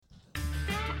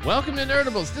Welcome to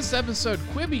Nerdables. This episode,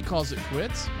 Quibi calls it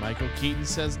quits. Michael Keaton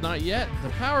says not yet.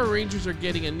 The Power Rangers are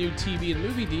getting a new TV and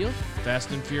movie deal. Fast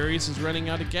and Furious is running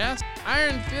out of gas.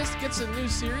 Iron Fist gets a new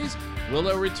series.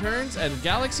 Willow returns, and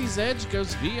Galaxy's Edge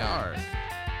goes VR.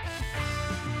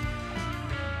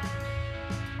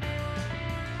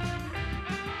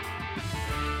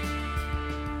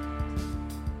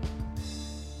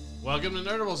 Welcome to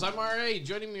Nerdables. I'm RA.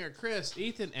 Joining me are Chris,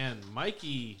 Ethan, and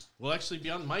Mikey. We'll actually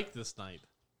be on mic this night.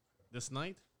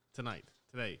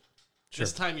 Today. Sure.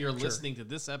 This time you're listening to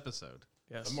this episode.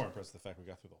 Yes. I'm more impressed with the fact we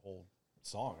got through the whole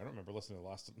song. I don't remember listening to the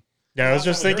last. Yeah, I was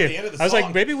just thinking. I was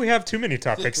like, maybe we have too many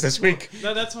topics this week.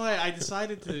 No, that's why I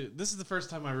decided to. This is the first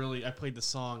time I played the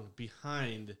song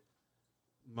behind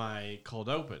my cold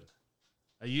open.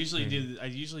 I usually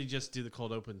just do the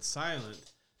cold open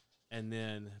silent, and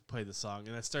then play the song.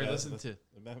 And I started listening to.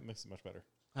 That makes it much better.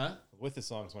 Huh? With the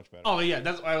song, it's much better. Oh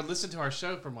yeah, I would listen to our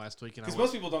show from last week, because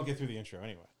most people don't get through the intro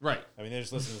anyway. Right. I mean, they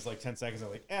just listen to this like 10 seconds.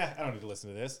 And they're like, I don't need to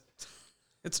listen to this.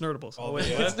 It's Nerdables. All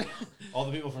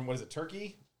the people from what is it,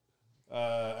 Turkey,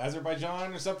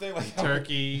 Azerbaijan, or something like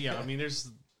Turkey. Yeah, I mean,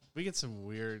 we get some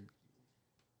weird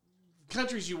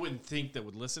countries you wouldn't think that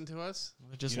would listen to us.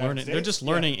 They're just learning. They're just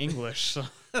learning English. So.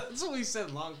 That's what we said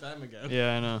a long time ago.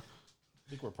 Yeah, I know. I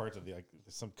think we're part of the there's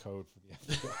some code for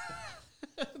the FBI.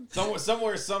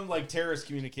 Somewhere some like terrorist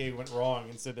communique went wrong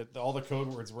and said that all the code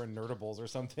words were in Nerdables or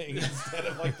something instead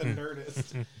of like the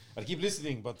Nerdist. I keep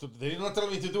listening, but they did not tell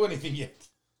me to do anything yet.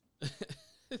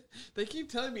 They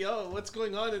keep telling me, what's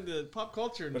going on in the pop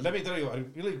culture. But let me tell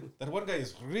you, that one guy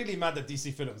is really mad at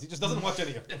DC films. He just doesn't watch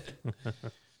any of them.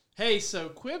 Hey, so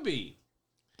Quibi,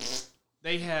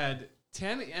 they had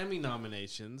 10 Emmy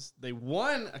nominations. They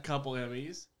won a couple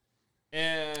Emmys.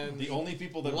 And the only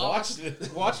people that watched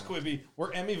Quibi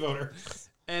were Emmy voters.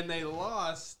 And they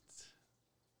lost,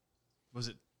 was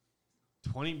it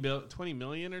 20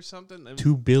 million or something?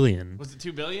 $2 billion. Was it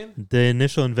 $2 billion? The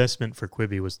initial investment for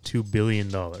Quibi was $2 billion.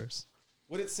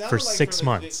 What it sounded for like 6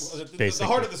 months, basically.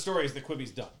 The heart of the story is that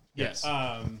Quibi's done. Yes.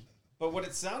 But what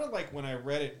it sounded like when I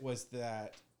read it was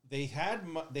that they had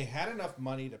enough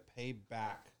money to pay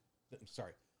back.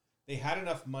 They had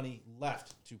enough money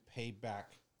left to pay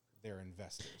back their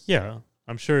investors. Yeah,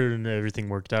 I'm sure everything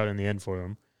worked out in the end for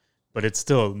them, but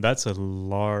that's a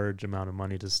large amount of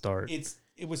money to start.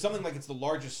 It was something like it's the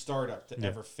largest startup to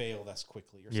ever fail this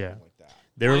quickly or something like that.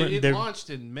 It launched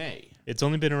in May. It's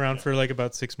only been around for like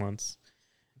about 6 months.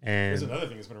 And there's another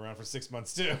thing that's been around for 6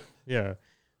 months too. Yeah,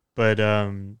 but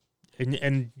and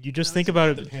you just think about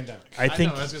it. The pandemic. I was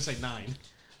going to say 9.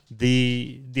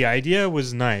 The idea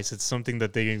was nice. It's something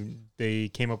that they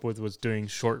came up with, was doing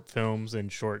short films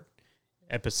and short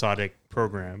episodic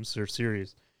programs or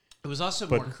series. It was also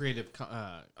more creative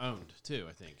owned too,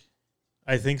 I think.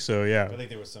 I think so, yeah. I think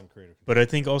there was some creative. But I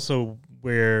think also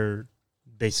where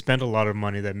they spent a lot of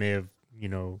money that may have,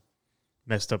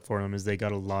 messed up for them is they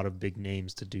got a lot of big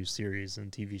names to do series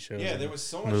and TV shows. Yeah, there was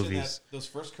so much in those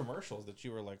first commercials that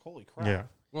you were like, holy crap. Yeah.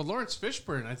 Well, Lawrence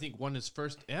Fishburne, I think, won his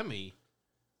first Emmy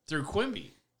through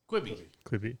Quibi. Quibi's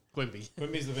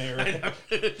the mayor.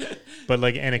 But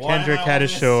like Anna Kendrick had a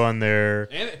show on there.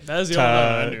 That was the only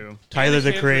one I knew. Tyler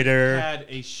Anna the Creator had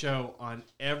a show on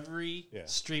every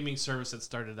streaming service that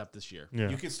started up this year. Yeah.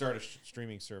 You could start a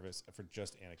streaming service for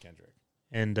just Anna Kendrick.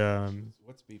 And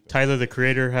what's beeping? Tyler the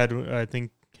Creator had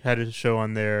a show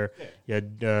on there. Yeah. You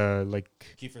had like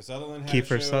Kiefer Sutherland.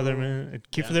 Kiefer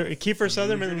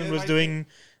Sutherland was doing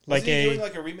like doing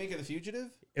like a remake of The Fugitive.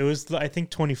 It was, I think,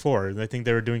 24. I think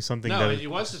they were doing something. No, it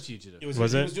was The Fugitive. He was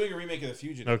doing a remake of The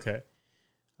Fugitive. Okay.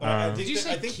 Did you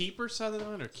say Kiefer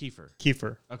Sutherland or Kiefer?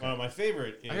 Kiefer. Okay. My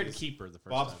favorite is I heard Kiefer the first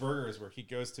Bob's time. Burgers, where he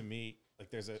goes to meet, like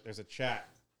there's a chat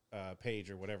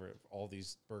page or whatever, all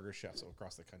these burger chefs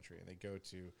across the country, and they go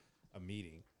to a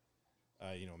meeting,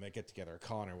 get together, a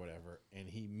con or whatever, and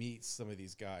he meets some of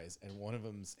these guys, and one of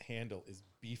them's handle is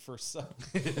Beefer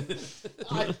Sutherland.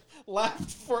 I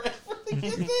laughed forever.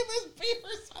 His name is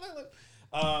Beefer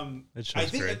Sutherland. I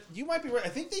think that you might be right. I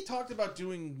think they talked about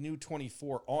doing New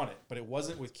 24 on it, but it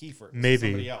wasn't with Kiefer. Maybe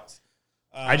somebody else.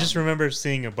 I just remember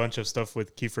seeing a bunch of stuff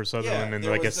with Kiefer Sutherland and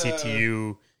like a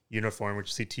CTU uniform,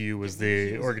 which CTU was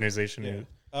the organization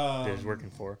that he was working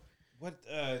for. What?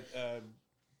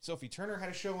 Sophie Turner had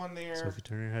a show on there. Sophie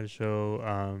Turner had a show.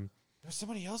 There's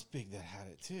somebody else big that had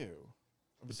it too.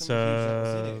 It's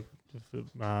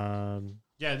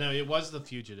Yeah, no, it was The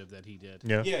Fugitive that he did.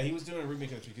 Yeah, he was doing a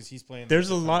remake of it because he's playing. There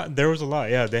was a lot.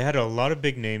 Yeah, they had a lot of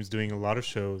big names doing a lot of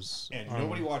shows, and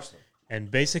nobody watched them. And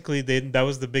basically, that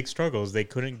was the big struggles. They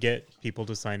couldn't get people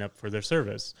to sign up for their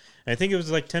service. And I think it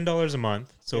was like $10 a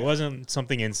month, so it wasn't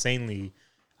something insanely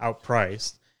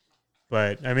outpriced.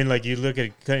 But I mean, like you look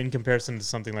at in comparison to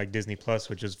something like Disney Plus,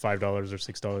 which is $5 or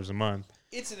 $6 a month.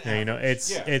 It's an Yeah, you know, average.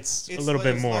 it's a It's little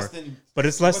bit less more, than- but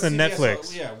it's less what's than CBS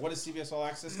Netflix. All, what is CBS All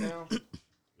Access now?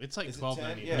 It's like Is it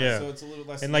 $12.99. $10? Yeah. So it's a little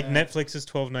less. And than like that. Netflix is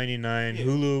 $12.99. Yeah.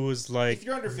 Hulu was like If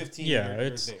you're under 15, yeah, you're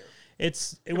it's there.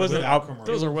 it wasn't without out. commercials.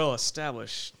 Those are well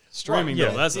established streaming. Right,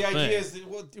 though. yeah. That's the the idea thing. is that,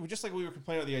 well, just like we were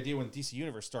complaining about the idea when DC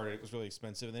Universe started, it was really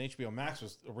expensive, and then HBO Max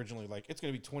was originally like it's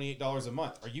going to be $28 a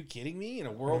month. Are you kidding me? In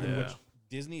a world in Yeah. which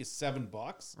Disney is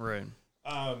 $7, Right.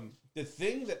 the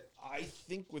thing that I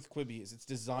think with Quibi is it's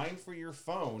designed for your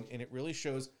phone, and it really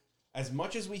shows. As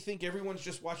much as we think everyone's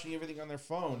just watching everything on their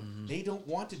phone, they don't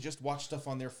want to just watch stuff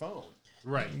on their phone.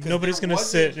 Right. Nobody's there going to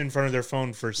sit wasn't- in front of their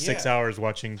phone for 6 Yeah. hours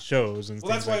watching shows and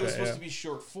Well, things that's why like it was that. supposed to be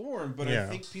short form, but Yeah. I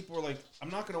think people are like, I'm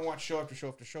not going to watch show after show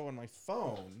after show on my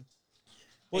phone.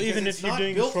 Well, because even it's if you're not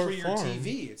doing built short for your form.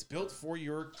 TV, it's built for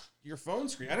your phone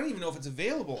screen. I don't even know if it's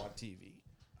available on TV.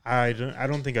 I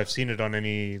don't think I've seen it on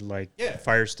any like Yeah.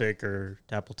 Fire Stick or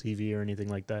Apple TV or anything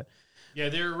like that. Yeah,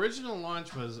 their original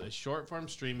launch was a short form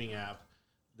streaming app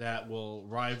that will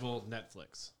rival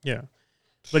Netflix. Yeah.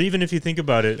 But even if you think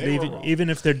about it, They were wrong. even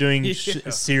if they're doing Yeah.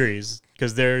 series,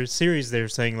 because their series, they're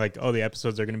saying like, oh, the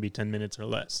episodes are going to be 10 minutes or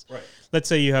less. Right. Let's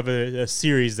say you have a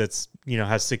series that's,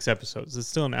 has 6 episodes. It's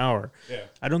still an hour. Yeah.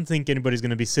 I don't think anybody's going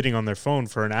to be sitting on their phone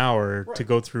for an hour to Right.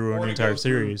 go through Or an to entire go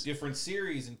through series. different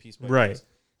series and piece by Right. piece.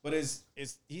 But as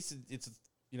he said, it's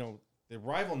the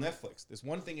rival Netflix. There's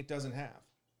one thing it doesn't have: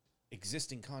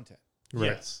 existing content. Right.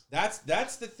 Yes. That's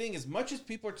the thing. As much as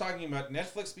people are talking about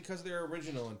Netflix because they're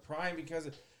original and Prime because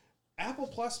Apple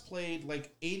Plus played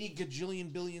like 80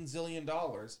 gajillion billion zillion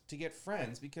dollars to get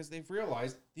Friends because they've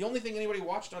realized the only thing anybody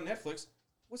watched on Netflix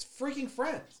was freaking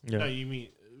Friends. Yeah. No, you mean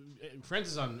Friends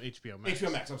is on HBO Max.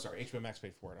 HBO Max. I'm sorry, HBO Max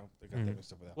paid for it. I got that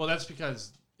mixed up with that. Well, that's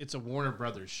because it's a Warner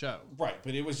Brothers show. Right,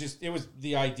 but it was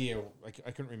the idea. I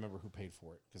couldn't remember who paid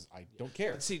for it because I don't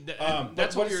care. See, That's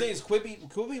that's what what I'm you're saying is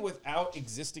Quibi without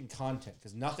existing content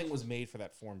because nothing was made for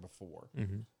that form before.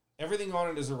 Mhm. Everything on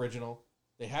it is original.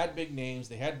 They had big names,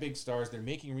 they had big stars. They're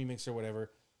making remakes or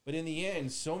whatever. But in the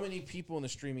end, so many people in the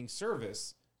streaming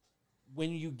service,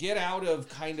 when you get out of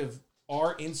kind of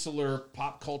our insular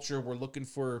pop culture, we're looking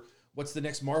for what's the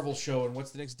next Marvel show and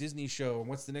what's the next Disney show and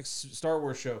what's the next Star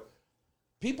Wars show.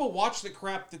 People watch the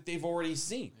crap that they've already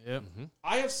seen. Yep.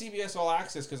 I have CBS All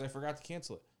Access because I forgot to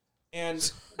cancel it.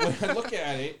 And when I look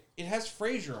at it, it has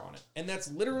Frasier on it. And that's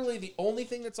literally the only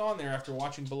thing that's on there after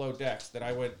watching Below Decks that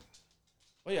I went,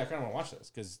 oh yeah, I kind of want to watch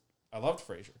this because I loved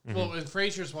Frasier. Well, and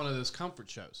Frasier's one of those comfort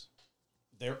shows.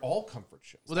 They're all comfort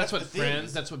shows. Well, that's what the thing Friends,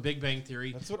 is- that's what Big Bang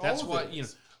Theory, That's what all of it you know.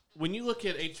 is. When you look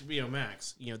at HBO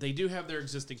Max, they do have their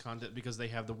existing content because they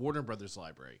have the Warner Brothers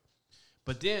library.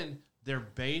 But then their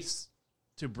base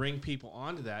to bring people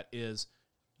onto that is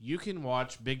you can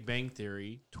watch Big Bang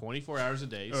Theory 24 hours a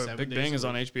day. 7 Big days Bang a is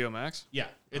on week. HBO Max. Yeah,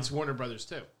 it's Warner Brothers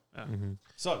too.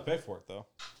 So I pay for it though.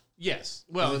 Yes.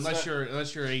 Well, It's unless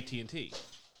not- you're AT&T.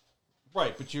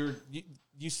 Right, but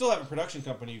you still have a production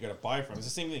company you got to buy from. It's the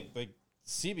same thing. Like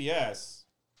CBS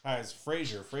has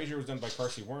Frasier. Frasier was done by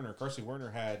Carsey Werner. Carsey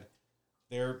Werner had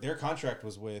their contract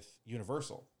was with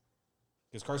Universal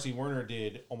because Carsey Werner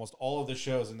did almost all of the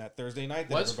shows in that Thursday night.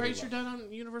 That Was everybody Frasier loved. done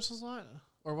on Universal's lot,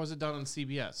 or was it done on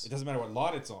CBS? It doesn't matter what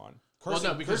lot it's on. Well,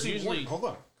 no, because usually- Warner, hold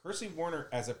on. Carsey Werner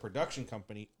as a production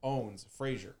company owns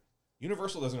Frasier.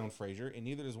 Universal doesn't own Frasier, and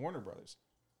neither does Warner Brothers.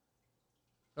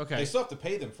 Okay. They still have to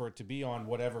pay them for it to be on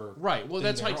whatever. Right. Well, thing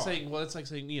that's they're like on. saying. Well, that's like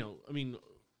saying.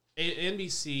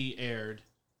 NBC aired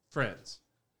Friends,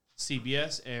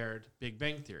 CBS aired Big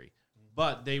Bang Theory,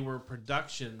 but they were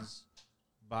productions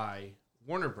by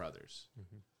Warner Brothers.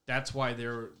 That's why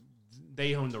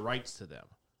they own the rights to them.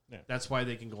 Yeah. That's why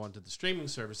they can go onto the streaming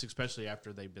service, especially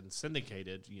after they've been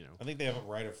syndicated. I think they have a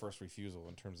right of first refusal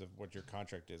in terms of what your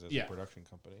contract is as Yeah. a production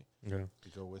company Yeah. to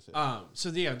go with it. So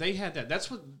yeah, they had that. That's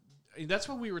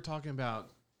what we were talking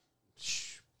about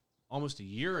almost a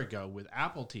year ago with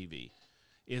Apple TV,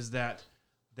 is that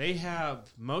they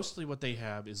have mostly what they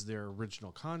have is their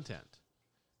original content.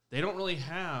 They don't really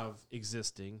have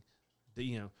existing,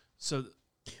 so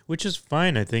Which is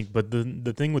fine, I think. But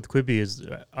the thing with Quibi is,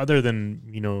 other than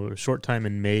a short time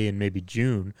in May and maybe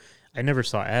June, I never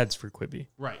saw ads for Quibi.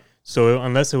 right. So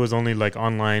unless it was only like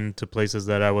online to places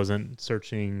that I wasn't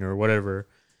searching or whatever,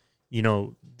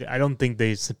 I don't think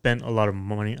they spent a lot of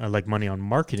money, money on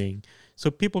marketing.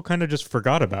 So people kind of just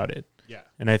forgot about it. Yeah.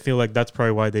 And I feel like that's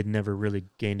probably why they never really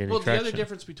gained any Well, traction. the other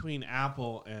difference between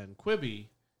Apple and Quibi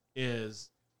is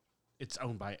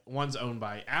one's owned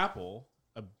by Apple,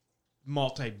 a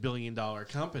multi-billion-dollar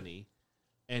company,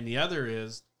 and the other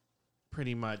is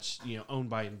pretty much owned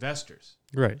by investors.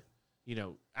 Right.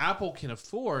 Apple can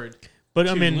afford But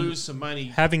to I mean, lose some money.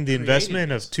 having the creating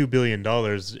investment of this. $2 billion,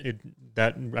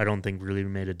 that I don't think really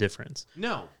made a difference.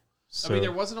 No. So, I mean,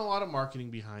 there wasn't a lot of marketing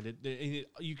behind it.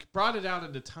 You brought it out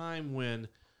at a time when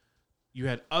you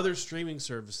had other streaming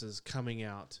services coming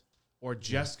out or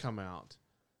just come out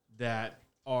that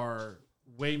are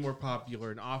way more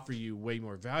popular and offer you way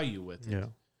more value with it. yeah.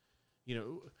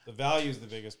 The value is the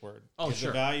biggest word. Oh, 'Cause sure.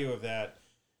 The value of that,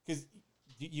 because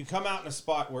you come out in a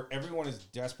spot where everyone is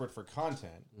desperate for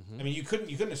content. I mean, you couldn't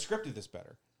have scripted this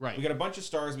better. Right. We got a bunch of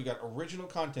stars. We got original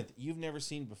content that you've never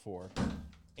seen before,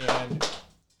 and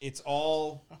it's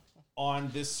all on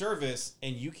this service,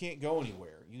 and you can't go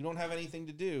anywhere. You don't have anything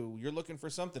to do. You're looking for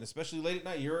something, especially late at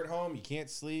night. You're at home. You can't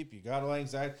sleep. You got all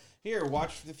anxiety. Here,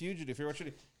 watch The Fugitive. Here, watch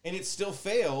it. And it still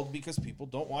failed because people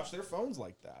don't watch their phones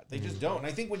like that. They just don't. And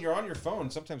I think when you're on your phone,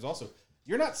 sometimes also,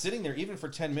 you're not sitting there even for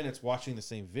 10 minutes watching the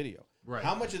same video. Right.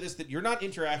 How much of this that you're not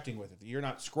interacting with it, that you're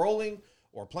not scrolling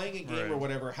or playing a game or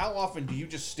whatever, how often do you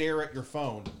just stare at your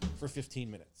phone for 15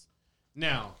 minutes?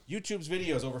 Now, YouTube's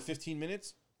videos over 15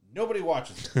 minutes, nobody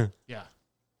watches it. yeah.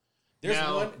 There's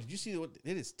Now- one. Did you see what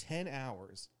it is? 10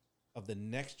 hours of the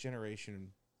Next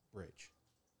Generation Bridge,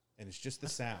 and it's just the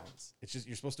sounds. It's just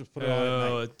you're supposed to put it on at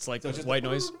night. It's like So it's just white the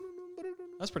noise.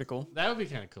 That's pretty cool. That would be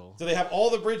kind of cool. So they have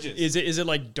all the bridges. Is it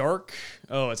like dark?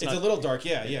 Oh, it's It's not. a little dark,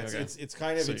 yeah. Okay. It's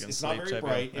kind of So you it's, can it's not sleep very type,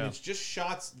 bright, yeah. and it's just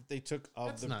shots that they took of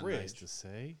That's the not bridge. nice to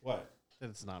say. What? That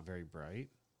it's not very bright.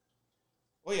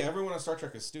 Oh yeah, everyone on Star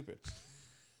Trek is stupid.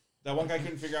 That one guy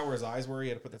couldn't figure out where his eyes were. He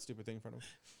had to put that stupid thing in front of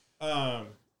him.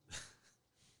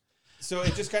 So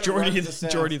it just kind of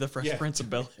Jordy the Fresh Yeah. Prince of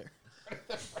Bel Air.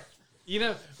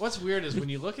 What's weird is when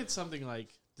you look at something like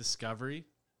Discovery,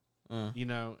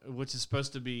 which is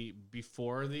supposed to be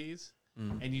before these,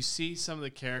 and you see some of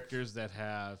the characters that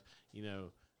have,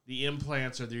 the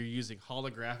implants or they're using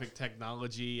holographic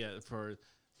technology for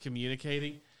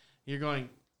communicating, you're going,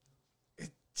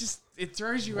 it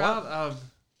throws you out of.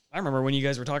 I remember when you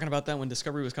guys were talking about that when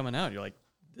Discovery was coming out. You're like,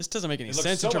 this doesn't make any It looks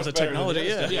sense so in terms much of better than the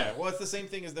technology. other Yeah. stuff. Well, it's the same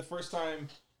thing as the first time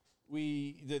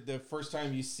the first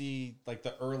time you see like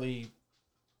the early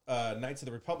Knights of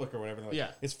the Republic or whatever. Like,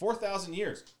 Yeah. it's 4,000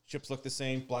 years. Ships look the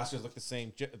same. Blasters look the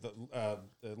same. The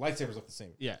lightsabers look the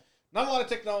same. Yeah. Not a lot of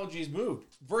technology has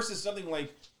moved versus something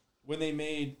like when they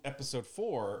made Episode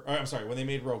 4. Or I'm sorry, when they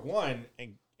made Rogue One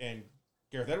and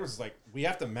Gareth Edwards is like, we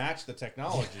have to match the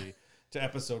technology to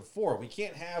Episode 4. We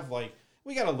can't have like.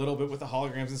 We got a little bit with the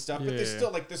holograms and stuff, but they Yeah. still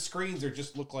like the screens are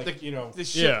just look like The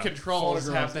ship Yeah. controls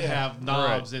have to Yeah. have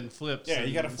knobs and flips. Yeah,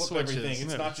 you got to and flip switches. everything.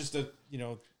 It's Yeah. not just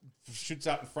shoots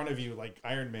out in front of you like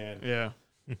Iron Man. Yeah.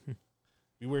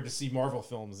 Be weird to see Marvel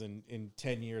films in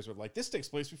 10 years with like, this takes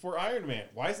place before Iron Man.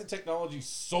 Why is the technology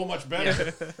so much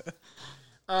better?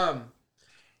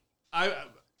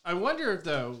 I wonder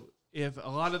though if a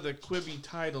lot of the Quibi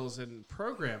titles and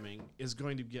programming is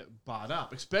going to get bought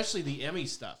up, especially the Emmy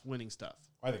stuff, winning stuff.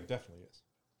 I think it definitely is.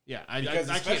 Yeah, Because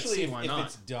I can't especially see if, why if not.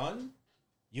 it's done,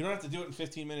 you don't have to do it in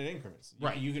 15-minute increments.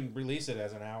 Right. You can release it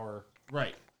as an hour,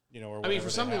 Right. or I whatever mean, for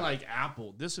they something have. like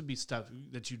Apple, this would be stuff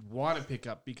that you'd want to pick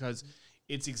up because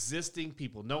it's existing.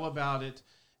 People know about it,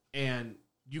 and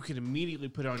you can immediately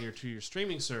put it on your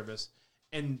streaming service.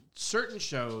 And certain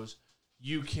shows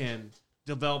you can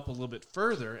develop a little bit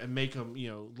further and make them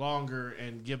longer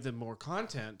and give them more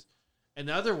content. And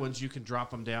other ones you can drop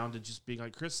them down to just being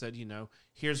like Chris said.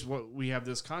 Here's what we have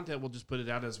this content. We'll just put it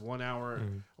out as 1 hour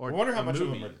or. I wonder how a much of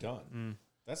movie. them are done.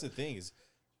 That's the thing is,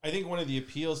 I think one of the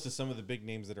appeals to some of the big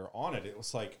names that are on it, it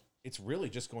was like, it's really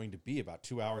just going to be about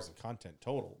 2 hours of content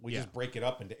total. We just break it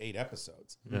up into 8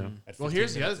 episodes. Yeah. At Well, 15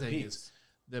 here's the other minutes thing apiece. is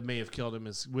that may have killed him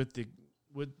is with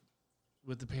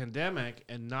the pandemic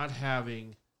and not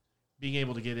being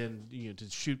able to get in to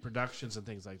shoot productions and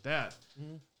things like that.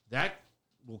 That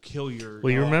will kill your.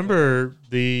 Well, you remember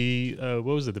the what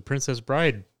was it? The Princess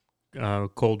Bride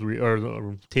cold read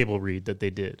or table read that they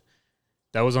did.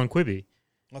 That was on Quibi.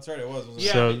 That's right, it was. Wasn't it?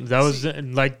 Yeah, So that was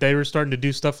like they were starting to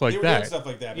do stuff They like were doing that. stuff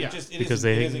like that. Yeah. It Because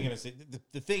isn't they- going to say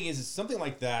the thing is something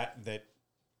like that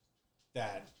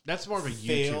That's more of a YouTube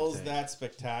fails thing. that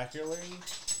spectacularly.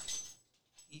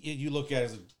 You look at it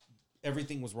as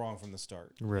everything was wrong from the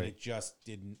start. Right. And it just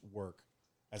didn't work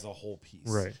as a whole piece.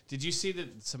 Right. Did you see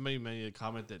that somebody made a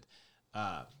comment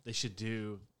that they should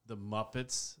do the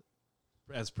Muppets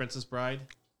as Princess Bride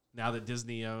now that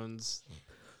Disney owns?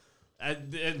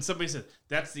 And somebody said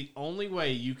that's the only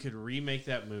way you could remake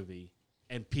that movie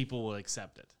and people will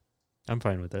accept it, I'm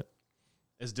fine with it.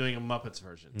 is doing a Muppets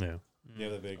version. Yeah. Yeah,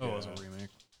 the big Oh, it was a remake.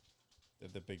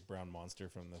 the big brown monster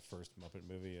from the first Muppet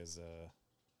movie is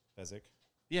Fezzik.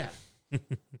 Yeah.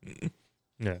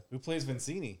 Yeah. Who plays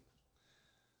Vincini?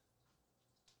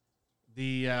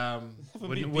 The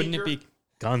Wouldn't it be?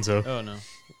 Gonzo. Oh no.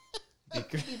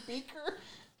 Beaker?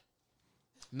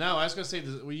 no? I was gonna say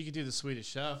you could do the Swedish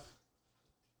Chef.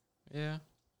 Yeah.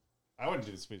 I wouldn't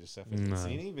do the Swedish Chef with No.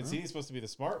 Vizzini. Vizzini's supposed to be the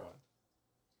smart one.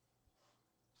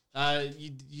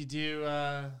 You do.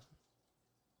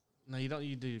 No, you don't.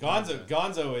 You do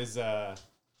Gonzo is Well,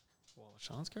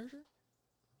 Sean's character.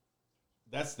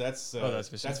 that's That's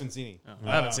Vizzini. Oh,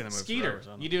 I haven't seen that movie. Skeeter. forever, so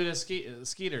I don't You do it as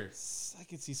Skeeter. I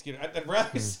could see Skeeter. I'd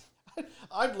rather.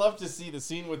 I'd love to see the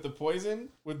scene with the poison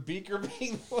with Beaker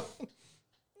being the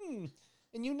one.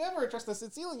 And you never trust a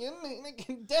Sicilian.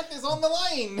 Death is on the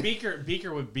line.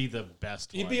 Beaker would be the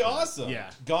best. He'd one. be awesome. Yeah.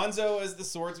 Gonzo as the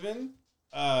swordsman.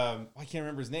 I can't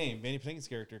remember his name. Manny Patinkin's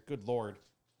character. Good lord.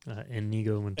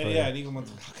 Inigo Montoya. And yeah, Inigo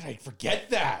Montoya. How could I forget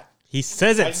that? He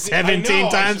says it 17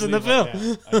 times in the film.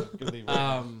 I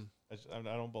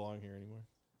don't belong here anymore.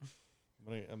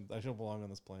 I don't belong on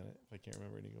this planet if I can't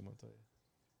remember Inigo Montoya.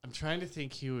 I'm trying to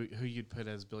think who you'd put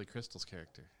as Billy Crystal's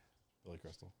character. Billy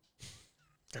Crystal.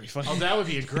 That'd be funny. Oh, that would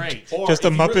be a great. Or Just a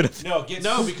if you Muppet. No,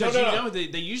 because you know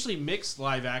they usually mix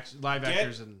live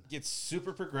actors and Get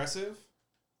super progressive.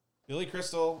 Billy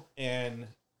Crystal and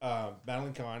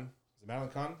Madeline Kahn. Is it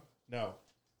Madeline Kahn? No.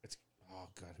 It's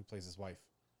who plays his wife?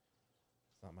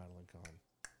 It's not Madeline Kahn.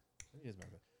 It is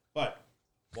Madeline. But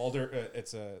Walder,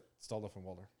 it's Staldorf and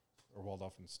Walder, or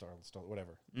Waldorf and Staldorf,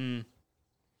 whatever. Mm.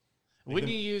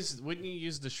 Wouldn't you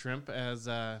use the shrimp as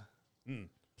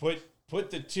Put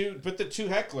the two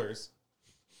hecklers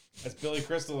as Billy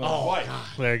Crystal and his Oh, wife. God.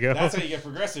 There you go. That's how you get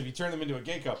progressive. You turn them into a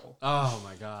gay couple, Oh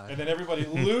my god. and then everybody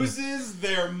loses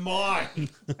their mind.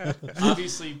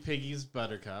 Obviously Piggy's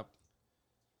Buttercup.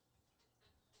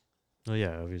 Oh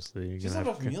yeah, obviously. You're She doesn't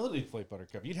gonna have enough humility to play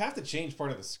Buttercup. You'd have to change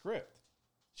part of the script.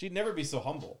 She'd never be so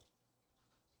humble.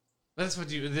 That's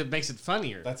that makes it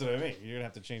funnier. That's what I mean. You're gonna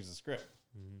have to change the script.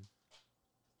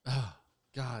 Oh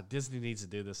God, Disney needs to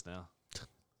do this now.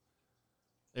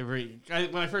 When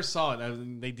I first saw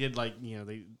it, they did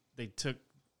they took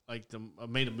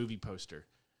made a movie poster,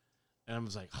 and I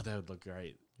was like, oh, that would look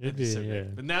great. It'd That'd be be, so great. yeah.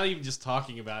 But now even just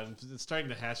talking about it and starting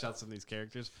to hash out some of these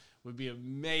characters would be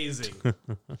amazing. Do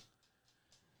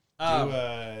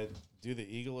the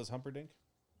eagle as Humperdinck?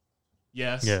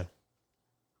 Yes. Yeah.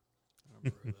 I don't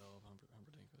remember who the hell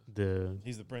Humperdinck was.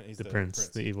 He's the prince. He's The prince,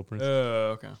 the evil prince.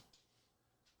 Oh, okay.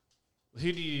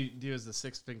 Who do you do as the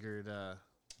six-fingered?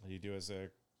 You do as a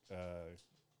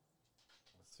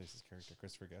what's his character?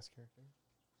 Christopher Guest character.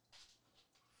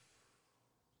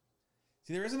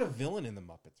 See, there isn't a villain in the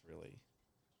Muppets, really.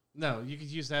 No, you could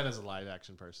use that as a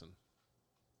live-action person.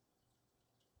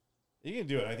 You can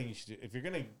do it. I think you should. If you're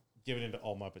gonna give it into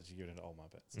all Muppets, you give it into all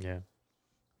Muppets. Yeah.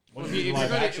 Well, if you're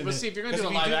gonna do a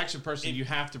live-action person, you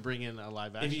have to bring in a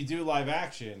live-action. If you do live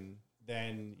action,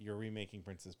 then you're remaking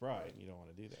Princess Bride. You don't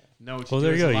want to do that. No, what Well, you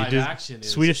there do you as go. a You do live-action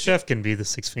is Swedish Chef can be the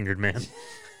six-fingered man.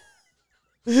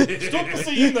 Stop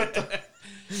saying that.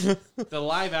 the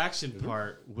live-action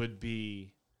part would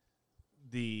be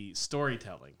the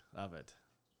storytelling of it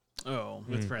Oh,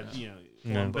 with Fred. You know,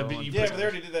 Yeah. but you Yeah, put- but they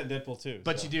already did that in Deadpool too.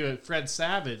 But so. you do it Fred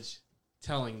Savage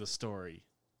telling the story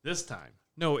this time.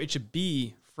 no, it should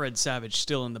be Fred Savage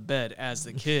still in the bed as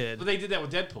the kid. But they did that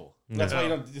with Deadpool. That's No. why you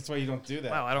don't. That's why you don't do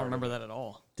that. Wow, I don't remember that at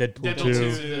all. Deadpool, Deadpool 2.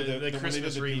 2. The when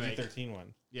Christmas they did remake. the PG-13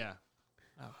 one. Yeah.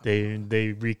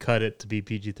 They recut it to be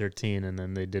PG-13, and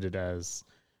then they did it as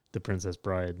the Princess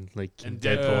Bride. Like And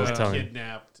Deadpool was Deadpool telling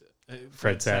kidnapped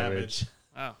Fred Savage.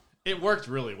 Wow. It worked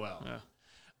really well. Yeah.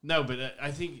 No, but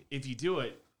I think if you do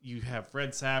it, you have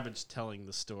Fred Savage telling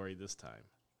the story this time.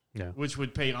 Yeah. Which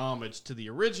would pay homage to the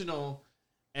original,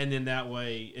 and then that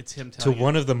way it's him to telling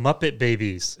one of the Muppet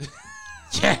babies.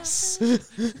 Yes.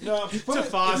 No, to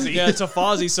Fozzie. Yeah, it's a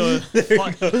Fozzie, so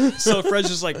Fred's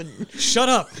just like, shut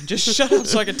up. Just shut up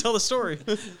so I can tell the story.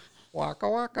 Waka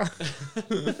waka.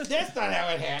 that's not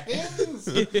how it happens.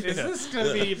 Is this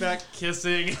gonna be back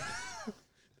kissing?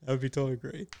 That would be totally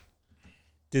great.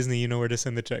 Disney, you know where to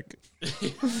send the check.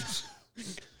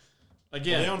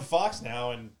 Again, They own Fox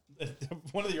now, and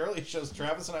one of the early shows,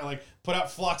 Travis and I put out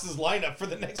Fox's lineup for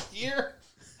the next year.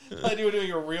 Like we were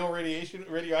doing a real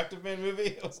radioactive man movie.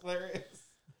 It was hilarious.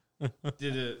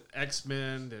 did it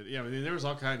X-Men? I mean, there was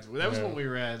all kinds. That was Yeah. when we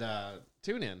were at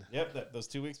Tune In. Yep, those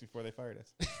 2 weeks before they fired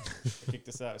us, they kicked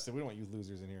us out. I said, "We don't want you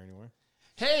losers in here anymore."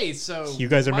 Hey, so You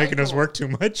guys are making us Michael- work too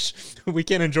much. We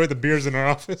can't enjoy the beers in our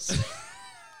office.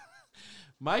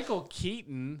 Michael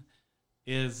Keaton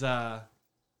is not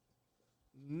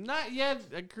yet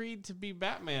agreed to be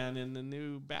Batman in the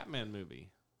new Batman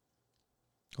movie.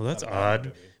 Well, that's Not a bad odd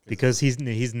movie, because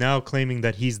he's now claiming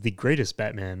that he's the greatest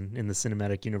Batman in the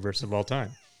cinematic universe of all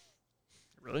time.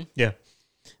 Really? Yeah.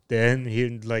 Then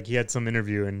he had some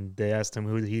interview and they asked him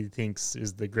who he thinks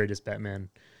is the greatest Batman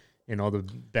in all the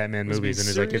Batman Was he movies, and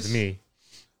he's like, it's serious? me.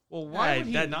 Well, why Yeah, would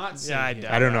he that- not say yeah, I him?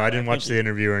 doubt I don't know. I I didn't think watch the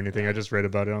interview or anything. I just read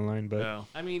about it online. But No.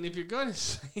 I mean, if you're going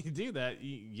to do that,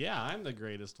 yeah, I'm the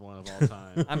greatest one of all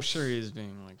time. I'm sure he's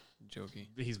being like jokey.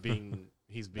 He's being.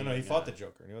 No, he fought the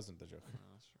Joker, and he wasn't the Joker.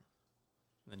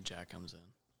 Then Jack comes in.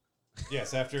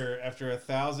 Yes, after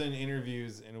 1,000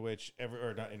 interviews in which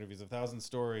 1,000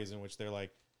 stories in which they're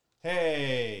like,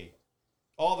 "Hey,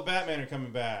 all the Batman are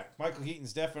coming back. Michael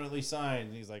Keaton's definitely signed."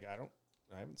 And he's like, I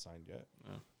haven't signed yet."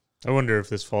 I wonder if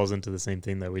this falls into the same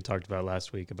thing that we talked about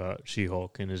last week about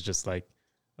She-Hulk, and is just like,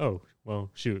 oh,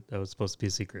 well, shoot, that was supposed to be a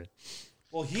secret.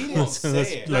 Well, he didn't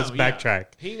say it. Let's No, yeah. backtrack.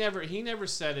 He never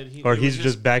said it. Or it he's was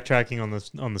just backtracking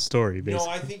on the story, No, basically.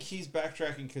 I think he's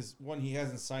backtracking because one, he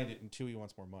hasn't signed it, and two, he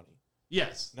wants more money.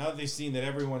 yes. Now that they've seen that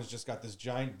everyone's just got this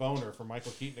giant boner for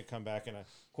Michael Keaton to come back in a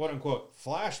quote-unquote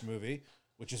Flash movie,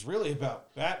 which is really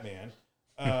about Batman,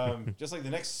 just like the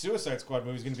next Suicide Squad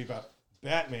movie is going to be about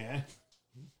Batman.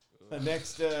 The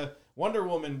next Wonder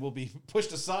Woman will be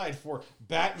pushed aside for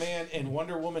Batman, and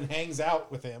Wonder Woman hangs out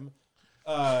with him.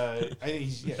 I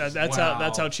think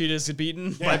That's how Cheetah's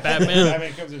beaten by Yeah. Batman.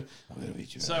 Batman comes in. I'm gonna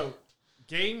beat you. So,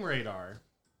 Game Radar,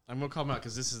 I'm gonna call him out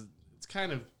because it's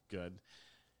kind of good.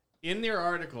 In their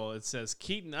article, it says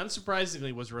Keaton,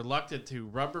 unsurprisingly, was reluctant to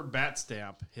rubber bat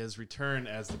stamp his return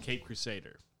as the Caped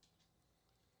Crusader.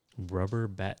 Rubber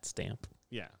bat stamp.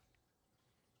 Yeah.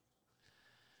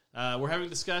 We're having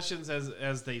discussions,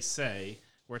 as they say.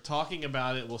 We're talking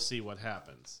about it. We'll see what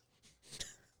happens.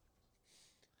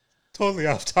 Totally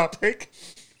off topic.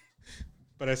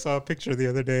 But I saw a picture the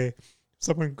other day.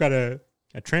 Someone got a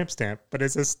tramp stamp, but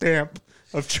it's a stamp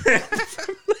of tramp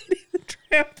from Lady and the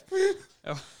Tramp.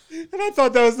 Oh. And I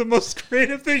thought that was the most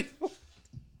creative thing.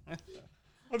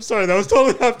 I'm sorry, that was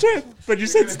totally off track, but you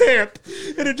said stamp,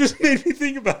 and it just made me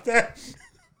think about that.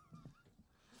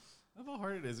 That's how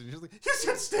hard it is. And you're just like, you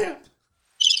said stamp.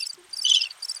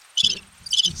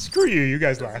 Screw you, you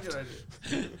guys That's a laughed.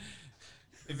 good idea.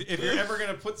 If you're ever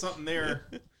gonna put something there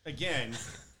again,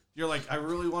 you're like, I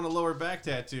really want a lower back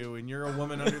tattoo, and you're a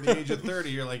woman under the age of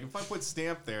 30. You're like, if I put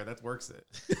stamp there, that works it.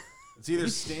 It's either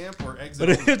stamp or exit.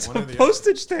 But only, it's one a or the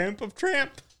postage stamp of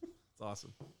tramp. It's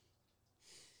awesome.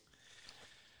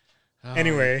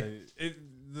 Anyway.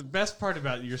 The best part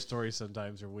about your story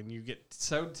sometimes are when you get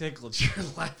so tickled you're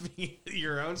laughing at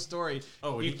your own story.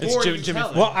 Oh, before you Jimmy- tell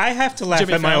it. Well, I have to laugh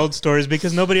Jimmy at my Fallon. old stories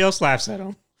because nobody else laughs at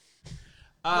them.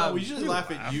 We usually laugh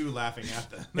at you laughing at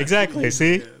them. That's Exactly, what it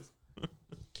see? is.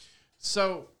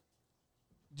 So,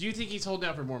 do you think he's holding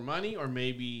out for more money, or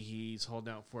maybe he's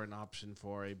holding out for an option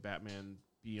for a Batman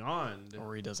Beyond,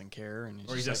 Or he doesn't care, and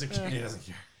or he just doesn't like, care? He doesn't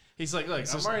care. He's like, look,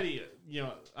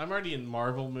 I'm already in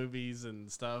Marvel movies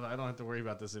and stuff. I don't have to worry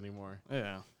about this anymore.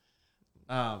 Yeah.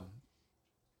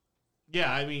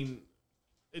 Yeah, I mean,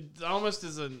 it almost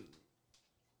is a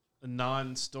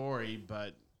non-story,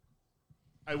 but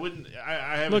I wouldn't.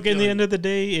 I have Look, in the end of the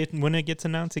day, when it gets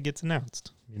announced, it gets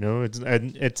announced. You know,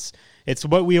 it's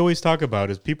what we always talk about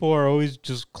is people are always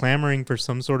just clamoring for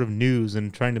some sort of news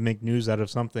and trying to make news out of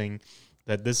something.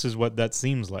 That this is what that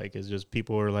seems like is just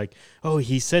people are like, oh,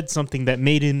 he said something that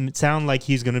made him sound like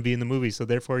he's going to be in the movie, so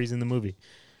therefore he's in the movie.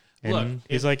 And look,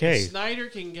 he's if, like, hey, if Snyder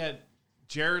can get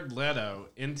Jared Leto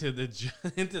into the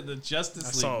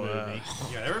Justice League movie.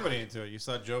 You got everybody into it. You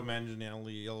saw Joe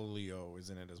Manganiello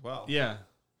is in it as well. Yeah.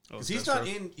 Because he's not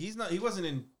in. He wasn't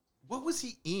in. What was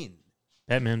he in?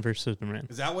 Batman versus Superman.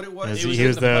 Is that what it was? Yes, It was he in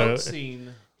was the the- boat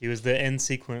scene. He was the end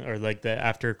sequence or like the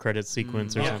after credit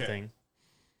sequence or Okay. something.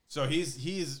 So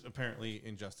he's apparently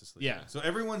in Justice League. Yeah. So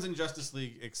everyone's in Justice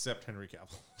League except Henry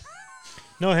Cavill.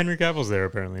 No, Henry Cavill's there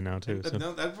apparently now too. So.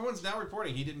 No, everyone's now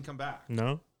reporting he didn't come back.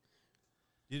 No,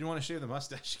 He didn't want to shave the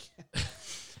mustache again.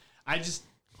 I just.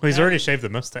 well, he's already shaved the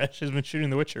mustache. He's been shooting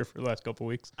The Witcher for the last couple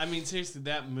weeks. I mean, seriously,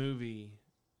 that movie.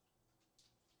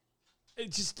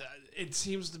 It just it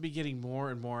seems to be getting more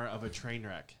and more of a train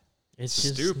wreck. It's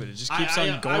Stupid. It just keeps on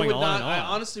I going would on not, and on. I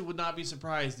honestly would not be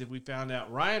surprised if we found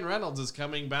out Ryan Reynolds is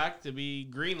coming back to be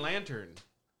Green Lantern.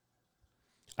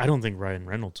 I don't think Ryan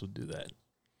Reynolds would do that.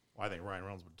 Well, I think Ryan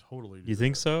Reynolds would totally do You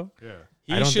think so? that. Yeah.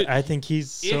 He I don't. should, I think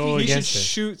he's he so should against it.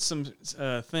 shoot some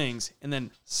things and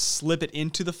then slip it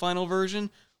into the final version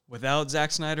without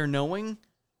Zack Snyder knowing,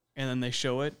 and then they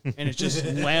show it, and it just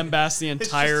lambasts the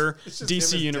entire It's just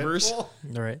DC him as universe.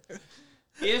 Deadpool. All right.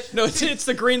 If No, it's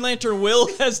the Green Lantern Will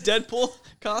as Deadpool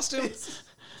costume.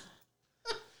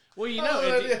 well, you Oh,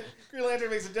 know, Green Lantern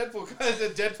makes a Deadpool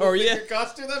Oh, yeah. figure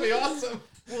costume. That'd be awesome.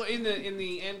 well in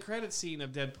the end credit scene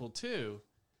of Deadpool 2,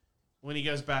 when he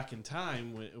goes back in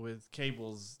time with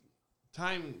Cable's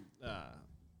time.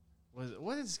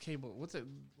 What is Cable? What's it?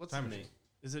 What's Time the machine. name?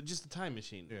 Is it just a time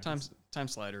machine? Yeah. Time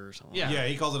slider or something. Yeah. Yeah,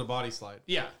 he calls it a body slide.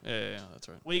 Yeah. Yeah, that's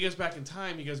right. When he goes back in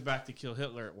time, he goes back to kill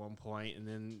Hitler at one point, and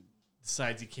then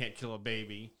decides he can't kill a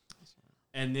baby,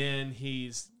 and then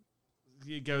he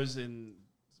goes and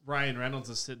Ryan Reynolds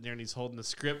is sitting there and he's holding the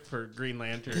script for Green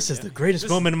Lantern. This is the greatest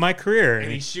moment of my career.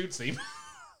 And he shoots him.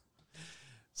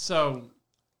 So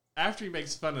after he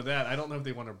makes fun of that, I don't know if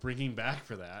they want to bring him back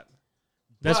for that.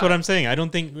 That's But- what I'm saying. I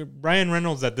don't think Ryan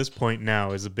Reynolds at this point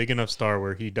now is a big enough star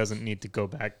where he doesn't need to go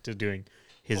back to doing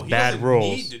his Well, he bad doesn't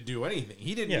roles. need to do anything.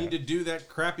 He didn't Yeah. need to do that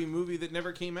crappy movie that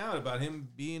never came out about him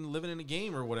living in a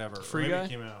game or whatever. Free Or maybe Guy? it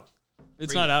came out.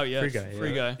 It's Free- not out yet. Free Guy,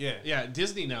 Free yeah. Guy. Yeah, Yeah,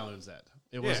 Disney now owns that.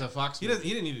 It was Yeah. a Fox He movie.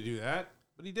 didn't need to do that,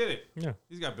 but he did it. Yeah.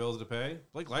 He's got bills to pay.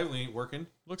 Blake Lively ain't working.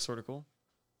 Looks sort of cool.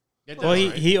 It Well, does,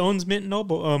 right? he owns Mint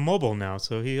Mobile now,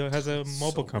 so he has a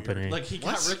mobile weird. company. Like he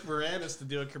got What? Rick Moranis to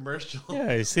do a commercial.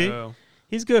 yeah, you see, Oh.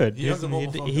 he's good. He owns a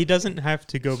mobile phone He doesn't have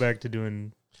to go back to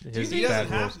doing his He bad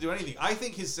doesn't have roles. to do anything. I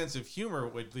think his sense of humor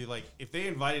would be like if they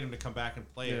invited him to come back and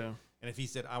play it, Yeah. and if he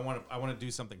said, "I want to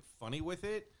do something funny with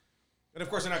it," and of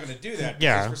course they're not going to do that.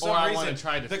 Yeah. because for Or some I reason, wanna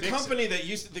try to the fix company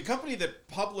the company that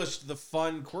published the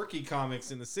fun, quirky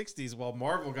comics in the '60s, while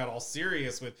Marvel got all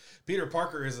serious with Peter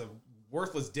Parker is a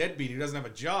worthless deadbeat who doesn't have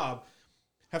a job,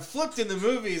 have flipped in the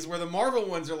movies where the Marvel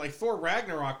ones are like Thor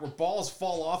Ragnarok, where balls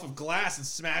fall off of glass and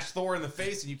smash Thor in the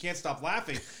face and you can't stop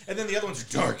laughing. And then the other ones are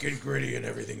dark and gritty and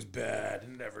everything's bad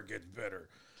and never gets better.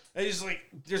 And it's like,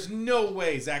 there's no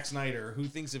way Zack Snyder, who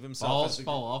thinks of himself Balls as the,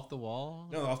 fall off the wall.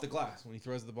 no, off the glass when he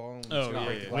throws the ball. And Oh, it's gonna yeah,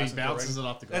 break the yeah. When glass he and throw bounces it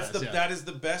off the glass. That's yeah. that is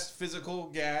the best physical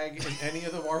gag in any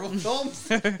of the Marvel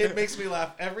films. It makes me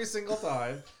laugh every single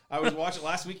time. I was watching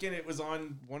last weekend. It was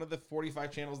on one of the 45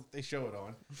 channels that they show it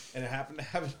on, and it happened to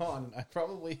have it on. And I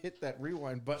probably hit that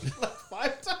rewind button like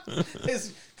 5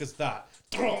 times because that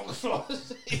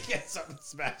he gets something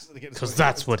smashed against. Because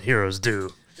that's what heroes do.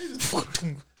 Well,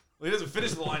 he doesn't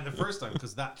finish the line the first time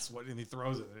because that's what, and he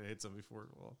throws it and it hits him before.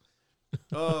 Well,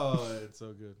 oh, it's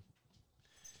so good.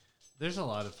 There's a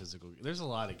lot of There's a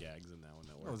lot of gags in that one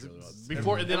that work Oh, really well. it's-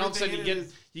 Before, and then all of a sudden everything in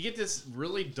it you get this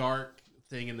really dark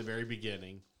thing in the very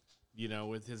beginning. You know,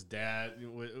 with his dad.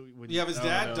 When Yeah, his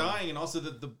dad no. dying, and also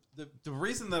the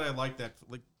reason that I like that,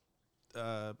 like,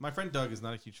 my friend Doug is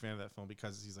not a huge fan of that film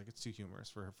because he's like, it's too humorous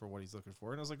for what he's looking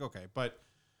for, and I was like, okay, but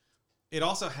it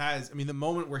also has, I mean, the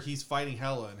moment where he's fighting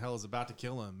Hela and Hela's about to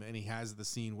kill him, and he has the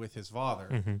scene with his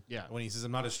father Yeah. when he says,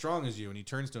 "I'm not as strong as you," and he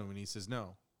turns to him and he says,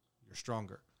 "No, you're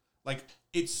stronger." Like,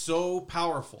 it's so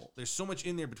powerful. There's so much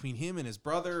in there between him and his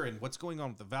brother and what's going on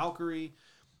with the Valkyrie,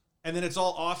 and then it's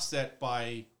all offset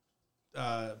by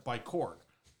Korg.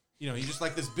 You know, he's just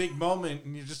like this big moment,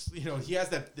 and you just, you know, he has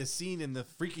this scene in the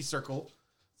freaky circle.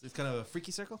 It's kind of a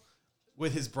freaky circle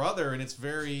with his brother, and it's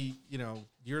very, you know,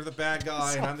 you're the bad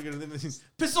guy, and I'm the good.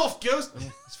 Piss off, Ghost! And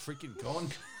he's freaking gone.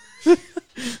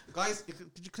 Guys, could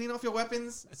you clean off your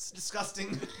weapons? It's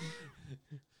disgusting.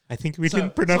 I think we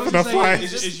didn't put so up what enough you're saying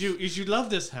lines. is you love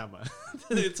this hammer.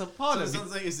 It's a part So of it you.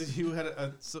 sounds like is that you had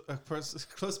a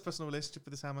close personal relationship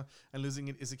with this hammer, and losing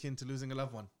it is akin to losing a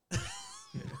loved one.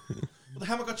 Well, the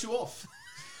hammer got you off.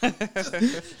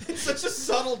 It's such a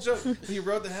subtle joke. He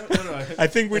rode the hammer. No. I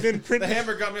think we didn't print The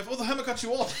hammer got me off. Oh, the hammer got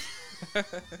you off.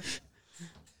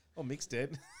 Oh, Mick's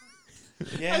dead.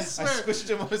 Yeah, I swear, squished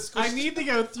him on a squish. I need to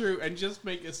go through and just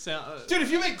make a sound. Dude,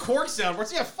 if you make Korg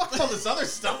soundboards, yeah, fuck all this other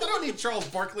stuff. I don't need Charles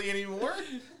Barkley anymore.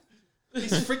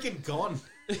 He's freaking gone.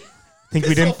 I think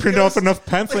we didn't print off enough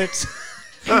pamphlets.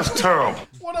 That's terrible.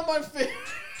 One of my favorites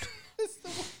is the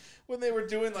one when they were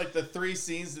doing like the 3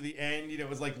 scenes to the end. You know, it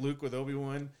was like Luke with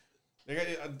Obi-Wan. They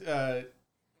got,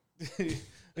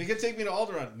 you can take me to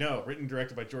Alderaan. No, written and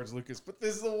directed by George Lucas. But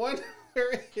this is the one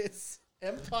where it's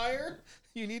Empire.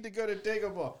 You need to go to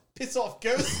Dagobah. Piss off,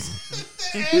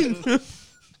 Ghost. The end.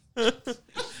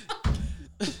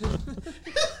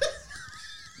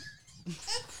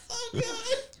 That's so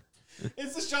good.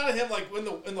 It's a shot of him like in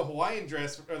the Hawaiian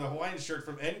dress or the Hawaiian shirt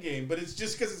from Endgame, but it's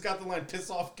just because it's got the line "Piss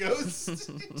off, Ghost."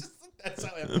 That's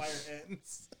how Empire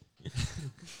ends.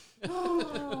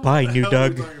 Bye, new What the hell are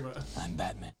we Doug. talking about? I'm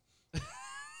Batman.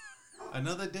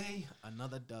 Another day,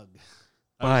 another Doug.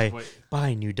 Bye. Wait.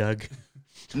 Bye, new Doug.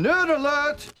 Nerd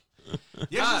alert! Yeah,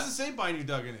 he doesn't say "Bye, new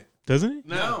Doug" in it. Doesn't he?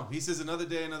 No, he says "Another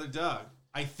day, another Doug."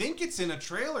 I think it's in a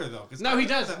trailer though. 'Cause No, I he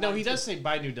remember does. that No, line he too. does say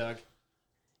 "Bye, new Doug."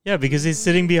 Yeah, because he's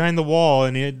sitting behind the wall,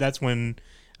 and that's when,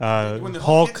 When the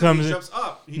Hulk hits him, comes. he jumps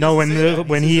up. He No, doesn't when say that.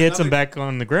 when says he hits him another- back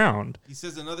on the ground, He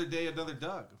says "Another day, another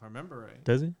Doug." If I remember right.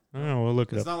 does he? I don't know. We'll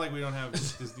look it It's up. not like we don't have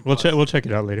Disney. We'll Plus. check. We'll check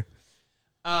it out later.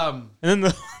 Um, And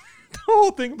then the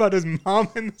whole thing about his mom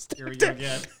and the Here we go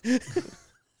stepdad. again.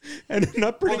 And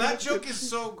not pretty Well, that much- joke is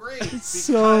so great because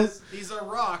So- he's a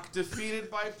rock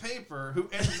defeated by paper who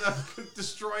ends up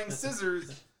destroying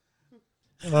scissors.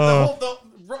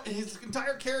 His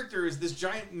entire character is this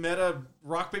giant meta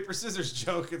rock paper scissors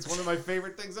joke. It's one of my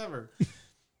favorite things ever.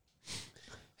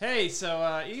 Hey,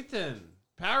 so Ethan,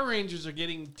 Power Rangers are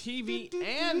getting TV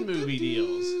and movie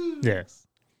deals. Yes.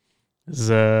 This is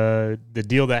the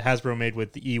deal that Hasbro made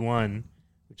with the E1,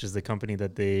 which is the company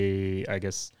that they, I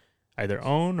guess, either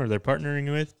own or they're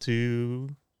partnering with to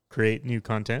create new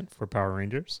content for Power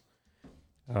Rangers.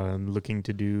 Looking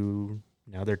to do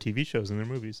now their TV shows and their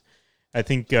movies. I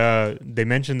think they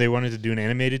mentioned they wanted to do an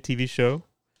animated TV show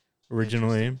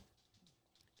originally.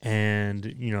 And,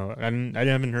 you know, I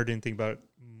haven't heard anything about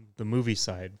the movie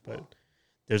side, but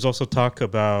there's also talk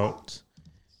about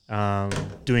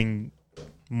doing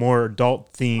more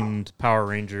adult-themed Power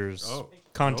Rangers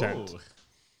content. Oh,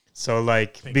 So,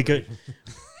 like, because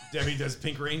Debbie does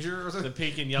Pink Ranger or the something.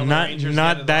 pink and yellow not Rangers.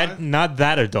 not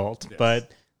that adult, Yes.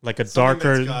 but like a Something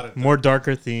darker, that's got it, though. more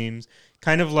darker themes.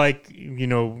 Kind of like, you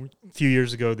know, a few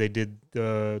years ago they did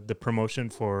the promotion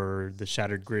for the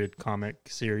Shattered Grid comic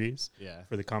series Yeah.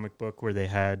 for the comic book, where they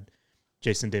had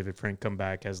Jason David Frank come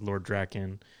back as Lord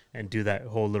Draken and do that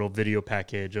whole little video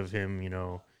package of him, you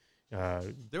know,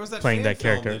 There was that playing fan that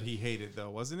film character. that he hated, though,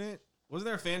 wasn't it? Wasn't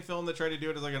there a fan film that tried to do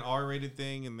it as like an R-rated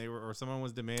thing, and someone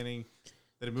was demanding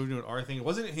that it moved to an R thing?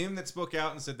 Wasn't it him that spoke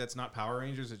out and said that's not Power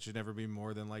Rangers? It should never be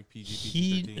more than like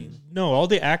PG-13. No, all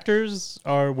the actors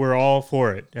were all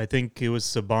for it. I think it was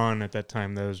Saban at that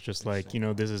time that was just like, you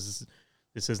know, this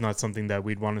is not something that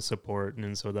we'd want to support,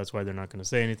 and so that's why they're not going to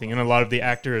say anything. And a lot of the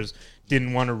actors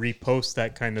didn't want to repost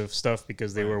that kind of stuff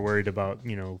because they were worried about,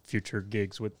 you know, future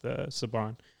gigs with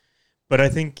Saban. But I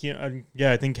think,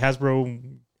 I think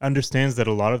Hasbro understands that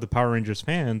a lot of the Power Rangers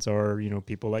fans are, you know,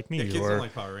 people like me Yeah, kids or don't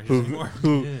like Power Rangers who anymore.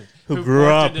 who grew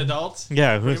morphed up, into adults.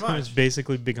 yeah, Pretty who's much.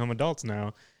 basically become adults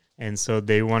now, and so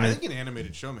they want I to. think an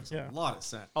animated show makes Yeah. a lot of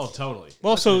sense. Oh, totally.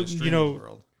 Well, Especially so in the you streaming know,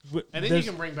 world. And then you there's-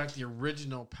 can bring back the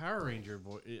original Power Ranger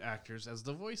actors as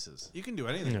the voices. You can do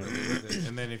anything Yeah. really with it.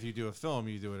 And then if you do a film,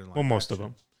 you do it in live well, most of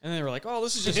action. them. And they were like, "Oh,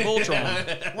 this is just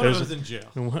Voltron." One of There's them's in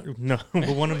jail. No, but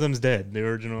one of them's dead.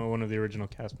 One of the original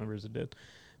cast members is dead.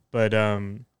 But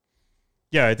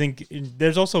yeah, I think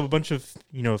there's also a bunch of,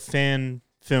 you know, fan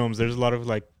films. There's a lot of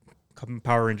like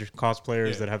Power Rangers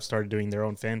cosplayers Yeah. that have started doing their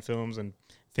own fan films and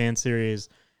fan series,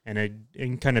 and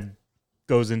it kind of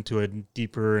goes into a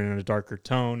deeper and a darker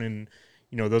tone, and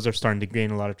you know, those are starting to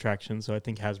gain a lot of traction. So I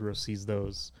think Hasbro sees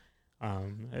those,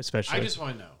 especially. I just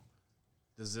want to know,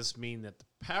 does this mean that the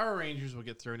Power Rangers will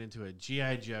get thrown into a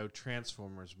G.I. Joe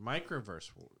Transformers microverse?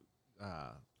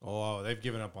 Oh, they've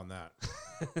given up on that.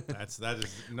 That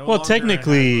is no Well, longer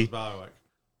technically- Hasbro's bailiwick.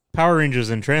 Power Rangers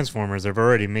and Transformers are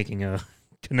already making a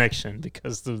connection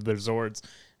because of their Zords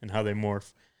and how they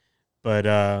morph.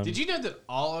 But Did you know that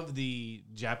all of the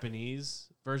Japanese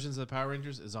versions of the Power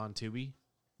Rangers is on Tubi?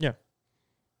 Yeah.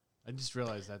 I just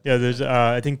realized that. yeah, there's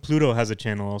I think Pluto has a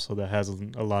channel also that has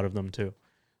a lot of them too.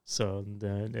 So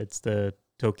it's the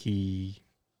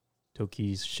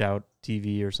Toki's Shout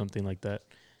TV or something like that.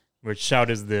 Where Shout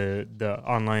is the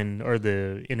online or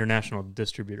the international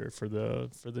distributor for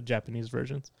the Japanese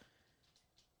versions.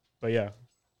 But yeah.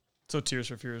 So Tears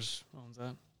for Fears owns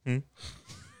that.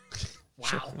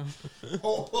 Wow.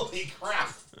 Holy crap.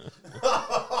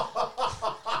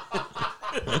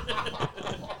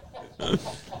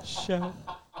 Shout.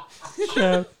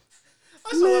 I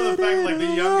still love the fact like the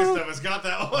youngest of us got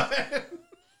that one.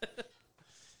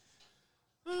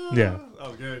 Yeah.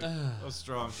 Oh, good. That was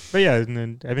strong. But yeah, and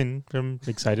then, I mean, I'm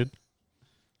excited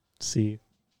to see.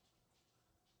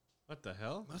 What the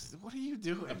hell? What are you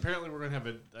doing? Apparently, we're going to have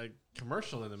a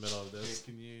commercial in the middle of this.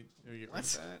 Can you what?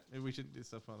 That? Maybe we should do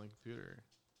stuff on the computer.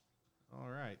 All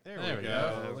right, there There we we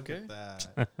go. go. Look Okay. at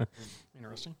that.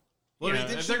 Interesting. Well, Yeah,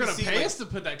 it'd be if they're interesting going to to see, pay like, us to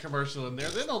put that commercial in there,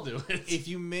 then they'll do it. if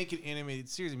you make an animated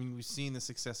series, I mean, we've seen the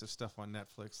success of stuff on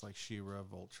Netflix like She-Ra,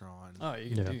 Voltron. Oh,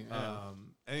 you can Yeah. do. Yeah.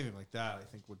 Anything like that, I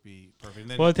think would be perfect. And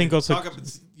then Well, I think also- talk up,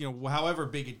 however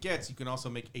big it gets, you can also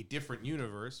make a different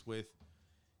universe with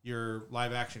your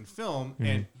live action film,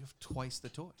 and you have twice the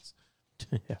toys.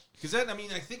 Yeah. Because that, I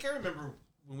mean, I think I remember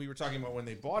when we were talking about when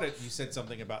they bought it, you said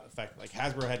something about the fact like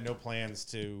Hasbro had no plans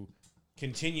to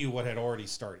continue what had already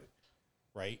started,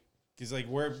 right?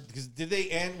 Because did they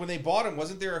end when they bought them?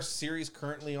 Wasn't there a series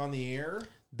currently on the air?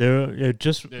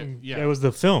 It was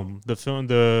the film. Well,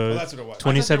 The that's what it was.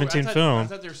 2017 I film.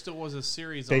 thought there still was a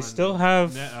series They on still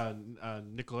have-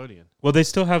 Nickelodeon. Well, they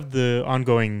still have the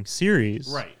ongoing series.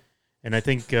 Right. And I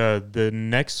think the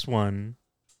next one,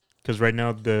 because right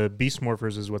now the Beast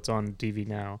Morphers is what's on TV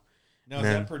now. Now, is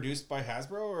that produced by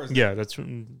Hasbro or is Yeah, that's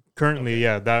currently Okay.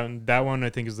 yeah that one I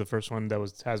think is the first one that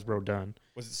was Hasbro done.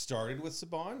 was it started with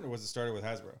Saban or was it started with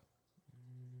Hasbro?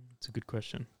 It's a good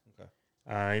question. Okay.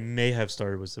 I may have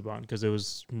started with Saban because it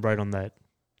was right on that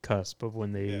cusp of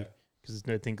when Yeah. they. Because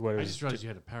I think what it I was just realized you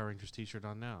had a Power Rangers T-shirt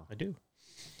on now. I do.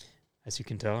 As you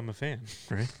can tell, I'm a fan,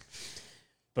 right?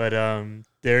 But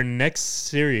their next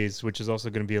series, which is also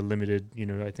going to be a limited,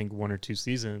 I think 1 or 2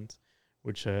 seasons,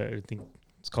 which I think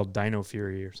it's called Dino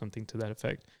Fury or something to that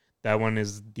effect. That one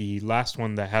is the last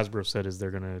one that Hasbro said is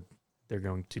they're going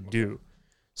to do.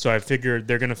 So I figured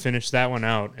they're going to finish that one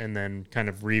out and then kind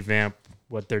of revamp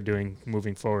what they're doing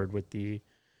moving forward with the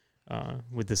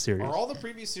series. Are all the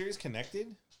previous series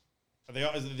connected? Do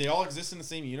they all exist in the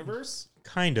same universe?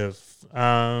 Kind of.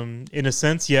 In a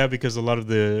sense, yeah, because a lot of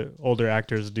the older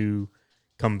actors do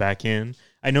come back in.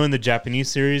 I know in the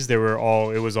Japanese series it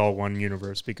was all one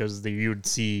universe because you would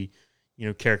see,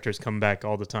 characters come back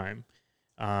all the time.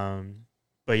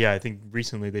 But yeah, I think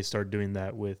recently they started doing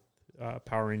that with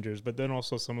Power Rangers, but then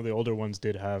also some of the older ones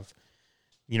did have,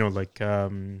 like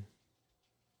what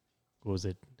was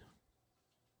it?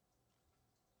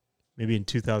 Maybe in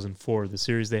 2004, the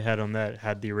series they had on that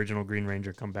had the original Green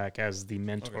Ranger come back as the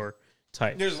mentor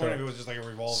type. There's So- one if it was just like a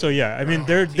revolving. So yeah, I mean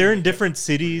they're in different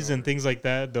cities and things like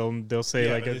that. They'll say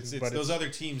yeah, like but those other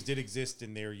teams did exist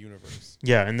in their universe.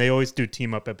 yeah, and they always do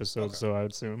team up episodes. Okay. So I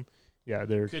would assume yeah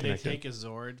they're Could connected. they take a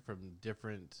Zord from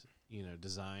different,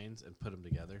 designs and put them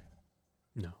together?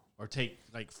 No, Or take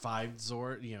like 5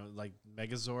 Zord, like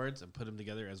Megazords and put them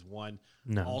together as one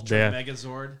no, Ultra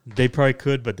Megazord? they probably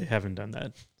could, but they haven't done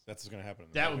that. That's what's going to happen.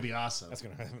 In the That movie. would be awesome. That's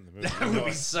going to happen in the movie. That would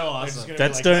be so awesome. gonna be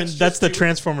That's like, the let's that's just the do-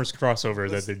 Transformers crossover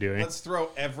that Let's- they're doing. Let's throw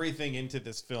everything into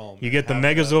this film. You and get the have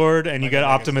Megazord and you like get a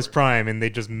Optimus Megazord. Prime, and they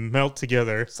just melt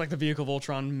together. It's like the vehicle of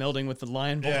Voltron melding with the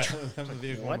Lion Yeah.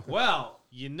 Voltron. what? Well,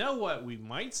 you know what we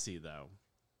might see though?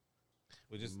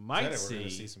 We just Might said it. We're going to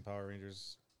see- see some Power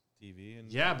Rangers TV.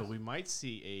 And Yeah, but we might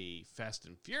see a Fast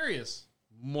and Furious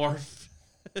morph,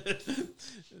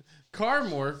 car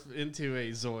morph into a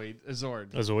Zord. A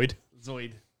Zoid.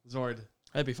 Zord.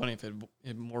 That'd be funny if it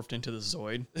morphed into the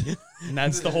Zoid. And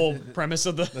that's the whole premise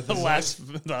of the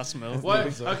last movie.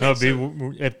 What? Okay, No,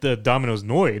 so, if the Domino's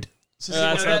Noid. so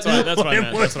That's see, what I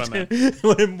meant. That's what I meant.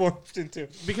 What it morphed into.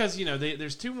 because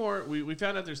there's 2 more. We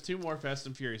found out there's 2 more Fast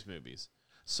and Furious movies.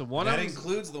 So one that of them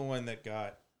includes the one that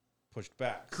got pushed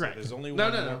back. So correct. there's only no,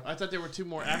 one no, more. no. I thought there were 2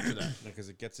 more after that. Because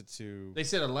it gets it to They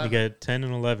said You 11. get 10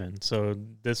 and 11. So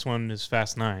this one is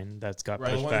Fast 9 that's got Right.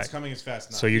 the pushed one back. that's coming is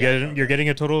Fast 9. So you're getting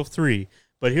a total of 3.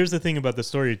 But here's the thing about the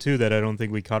story too that I don't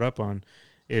think we caught up on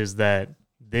is that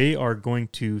they are going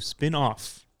to spin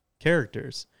off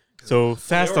characters. So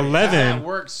Fast already have. 11 that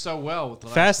works so well with the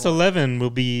last Fast one. 11 will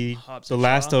be Hobbs the and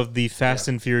last Shaw. of the Fast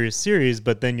and Furious series,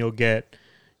 but then you'll get,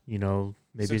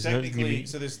 maybe so technically, maybe,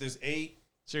 so there's 8.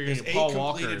 So you're There's gonna 8 get Paul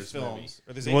completed Walker's movie. films.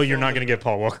 Or there's 8 well, you're films not that going to are- get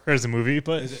Paul Walker as a movie,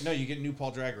 but Is it, no, you get New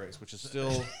Paul Drag Race, which is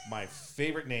still my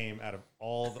favorite name out of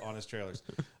all the Honest Trailers.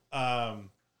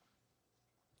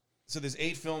 So there's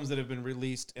 8 films that have been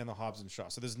released in the Hobbs and Shaw.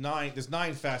 So there's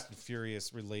 9 Fast and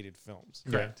Furious related films.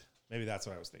 Correct. Maybe that's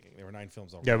what I was thinking. There were 9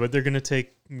 films already. yeah, but they're going to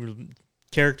take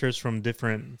characters from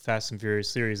different Fast and Furious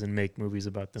series and make movies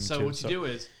about them So too. what you do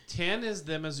is 10 is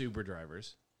them as Uber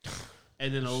drivers,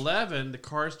 and then 11 the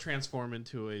cars transform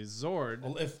into a Zord.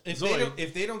 Well, if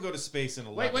Zoid. they don't go to space in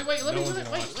 11, Wait! Let no me do one's that.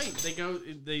 gonna watch it. They go.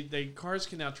 They cars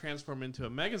can now transform into a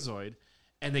Megazord,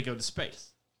 and they go to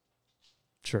space.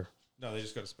 Sure. No, they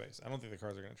just go to space. I don't think the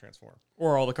cars are going to transform.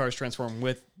 Or all the cars transform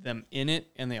with them in it,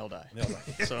 and they all die. They'll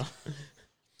die. So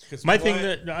 'Cause My what- thing,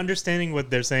 that understanding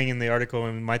what they're saying in the article,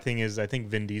 and my thing is, I think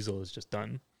Vin Diesel is just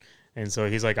done, and so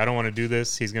he's like, I don't want to do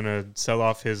this. He's gonna sell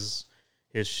off his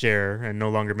share and no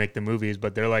longer make the movies.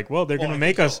 But they're like, well, they're Well, gonna I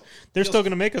make think us. They're still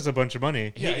gonna make us a bunch of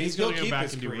money. yeah, he's he'll gonna go keep back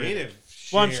his and do creative.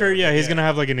 Well, I'm share, sure. Yeah, he's but gonna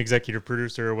have like an executive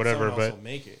producer or whatever, someone else but will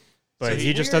make it. but it's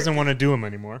he just weird. doesn't want to do them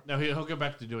anymore. No, he'll go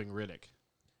back to doing Riddick.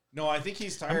 No, I think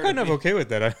he's tired. I'm kind of being- okay with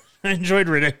that. I enjoyed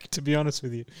Riddick, to be honest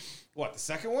with you. What, the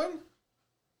second one?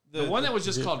 The one that was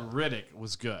just called Riddick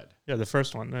was good. Yeah, the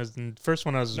first one. The first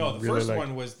one I was No, the really first like.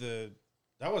 one was that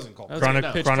wasn't called That was Chronic,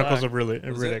 no, Pitch Chronicles Black. of Was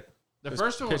Riddick. it? The It was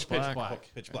first one was Pitch Pitch Black. Black.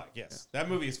 Pitch Black. Yes, that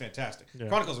movie is fantastic. Yeah.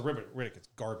 Chronicles of Riddick is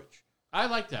garbage. I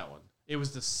like that one. It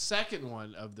was the second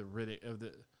one of the Riddick of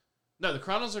the. No, the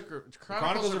Chronicles of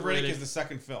Riddick is the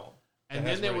second film, and that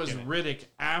has then there Riddick was in it. Riddick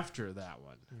after that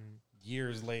one.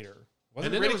 years later. And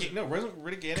Wasn't then there Riddick? Wasn't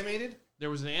Riddick animated? There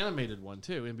was an animated one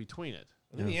too in between it.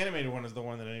 I think the animated one is the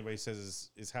one that anybody says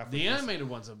is half. The animated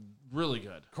one's really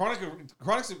good.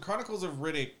 Chronicles of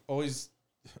Riddick always.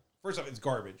 First off, it's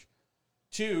garbage.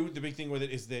 2, the big thing with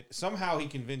it is that somehow he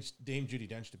convinced Dame Judi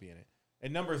Dench to be in it.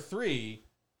 And number 3,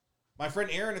 my friend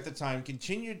Aaron at the time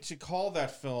continued to call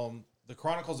that film The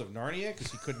Chronicles of Narnia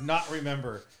because he could not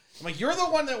remember. I'm like, you're the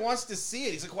one that wants to see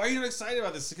it. He's like, why are you not excited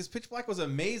about this? Because Pitch Black was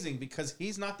amazing because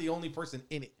he's not the only person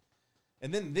in it.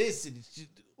 And then this, it's just,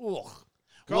 ugh.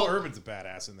 Carl Urban's a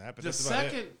badass in that, but The that's about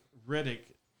second it. Riddick,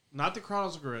 not the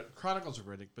Chronicles of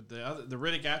Riddick, but the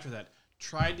Riddick after that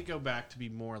tried to go back to be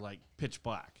more like Pitch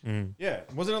Black, Yeah.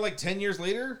 Wasn't it like 10 years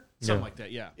later? something like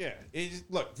that. Yeah, Yeah.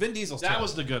 Look, Vin Diesel's that terrible.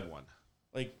 was the good one.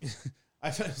 Like,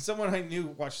 someone I knew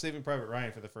watched Saving Private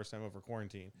Ryan for the first time over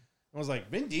quarantine. I was like,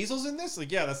 Vin Diesel's in this?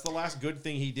 Like, yeah, that's the last good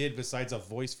thing he did besides a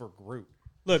voice for Groot.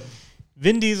 Look,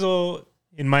 Vin Diesel,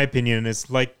 in my opinion, is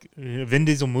like Vin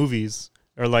Diesel movies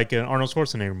are like an Arnold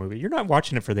Schwarzenegger movie. You're not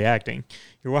watching it for the acting.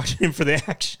 You're watching it for the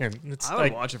action. It's I would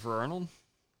like watch it for Arnold.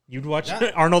 you'd watch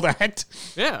Yeah. Arnold act.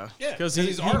 Yeah, Yeah, because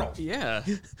he's Arnold. Yeah,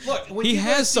 Look, when he you go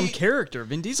has some see- character.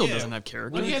 Vin Diesel Yeah. doesn't have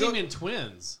character. Look you at go- him in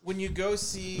Twins. When you go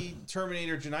see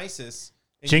Terminator Genisys,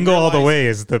 and you Jingle All the realize- Way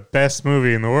is the best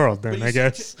movie in the world, but then you I see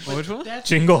guess. but Which one? That's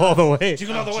Jingle All the Way.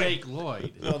 Jingle All the Way. Jake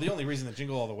Lloyd. Well, the only reason that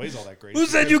Jingle All the Way is all that great. Who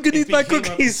is said because you could it eat my became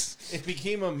cookies? It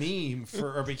became a meme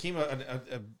for, or became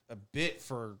a bit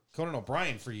for Conan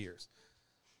O'Brien for years.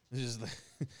 This is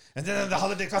and then the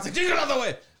holiday classic Jingle All the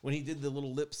Way when he did the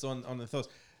little lips on the throats.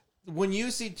 When you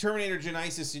see Terminator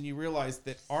Genisys and you realize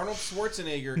that Arnold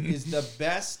Schwarzenegger is the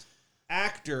best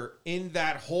actor in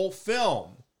that whole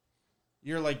film,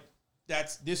 you're like,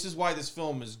 this is why this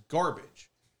film is garbage.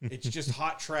 It's just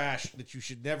hot trash that you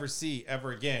should never see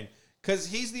ever again because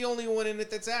he's the only one in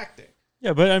it that's acting.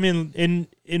 Yeah, but I mean,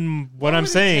 in what I'm would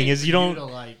it saying take is for you don't. to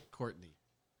like Courtney.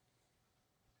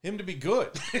 Him to be good.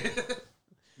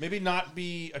 Maybe not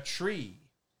be a tree.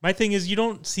 My thing is you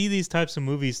don't see these types of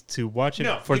movies to watch it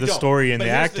No, for you the don't. story and But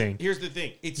the here's acting. Here's the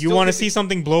thing. It's You still want to can see be-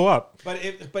 something blow up. But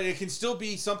it can still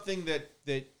be something that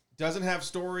doesn't have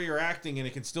story or acting, and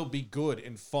it can still be good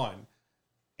and fun.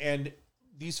 And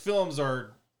these films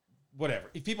are whatever.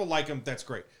 If people like them, that's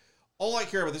great. All I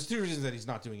care about, there's 2 reasons that he's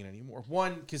not doing it anymore.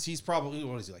 1, because he's probably,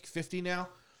 what is he, like 50 now?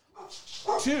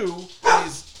 2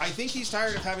 is I think he's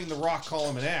tired of having The Rock call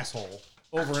him an asshole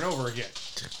over and over again.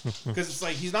 Because it's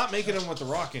like he's not making them with The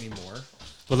Rock anymore.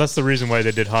 Well, that's the reason why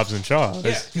they did Hobbs and Shaw. Yeah,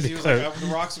 because he was like, The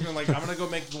Rock's been like, I'm going to go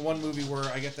make the one movie where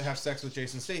I get to have sex with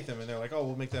Jason Statham. And they're like, oh,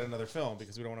 we'll make that another film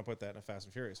because we don't want to put that in a Fast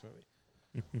and Furious movie.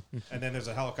 And then there's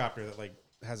a helicopter that like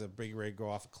has a big rig go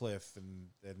off a cliff and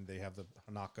they have the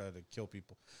Hanaka to kill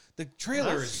people. The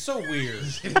trailer is so weird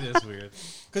It is weird.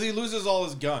 because he loses all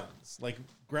his guns. Like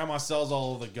Grandma sells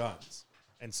all of the guns.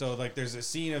 And so like there's a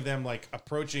scene of them like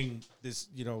approaching this,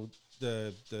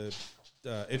 the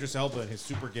Idris Elba and his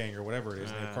super gang or whatever it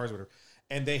is, and they have cars or whatever.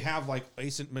 And they have like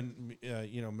ancient,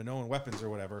 Minoan weapons or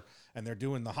whatever, and they're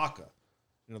doing the haka.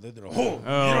 They're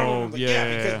doing,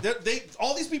 because they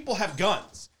all these people have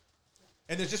guns,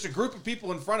 and there's just a group of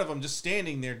people in front of them just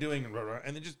standing there doing,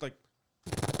 and they're just like,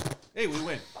 hey, we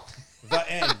win,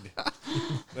 the end.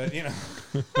 But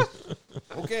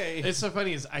okay. It's so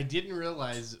funny is I didn't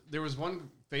realize there was one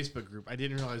Facebook group I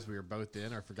didn't realize we were both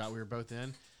in, or I forgot we were both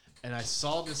in, and I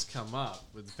saw this come up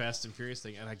with the Fast and Furious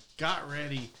thing, and I got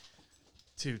ready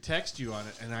to text you on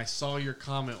it, and I saw your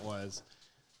comment was,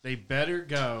 they better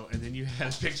go, and then you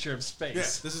had a picture of space.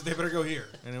 Yes, this is they better go here,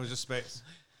 and it was just space.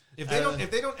 If they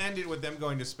don't end it with them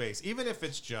going to space, even if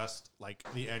it's just like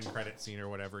the end credit scene or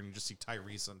whatever, and you just see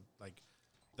Tyrese on like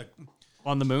the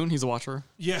On the moon, he's a watcher.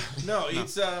 it's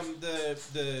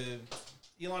the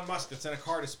Elon Musk that sent a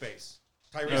car to space.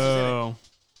 Tyrese is in it. Oh,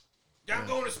 I'm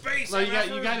going to space. No, you got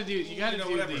MFer. to do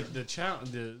whatever. the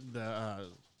Challenger,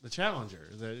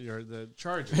 the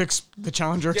Charger. the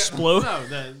Challenger explode.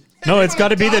 No, No, it's got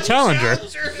to be the Challenger.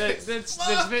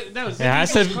 It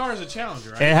has to- car is a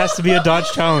Challenger, right? It has to be a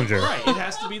Dodge Challenger. Right, it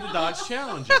has to be the Dodge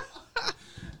Challenger.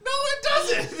 No, it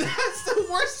doesn't. That's the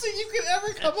worst thing you could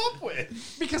ever come up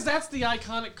with. Because that's the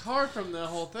iconic car from the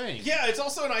whole thing. Yeah, it's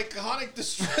also an iconic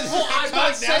Well, I'm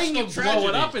not saying you blow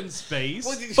it up in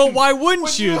space. But why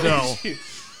wouldn't you, though?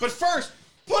 But first,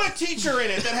 put a teacher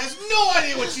in it that has no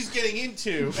idea what she's getting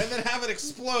into, and then have it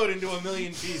explode into a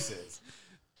million pieces.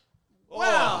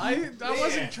 Well, I man.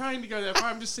 wasn't trying to go that far.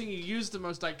 I'm just saying you used the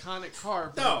most iconic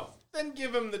car. No, then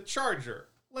give him the Charger.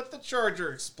 Let the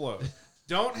Charger explode.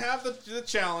 Don't have the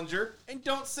Challenger, and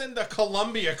don't send the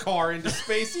Columbia car into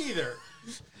space either.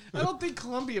 I don't think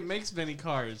Columbia makes many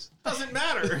cars. Doesn't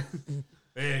matter.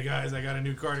 Hey guys, I got a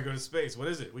new car to go to space. What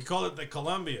is it? We call it the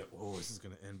Columbia. Oh, this is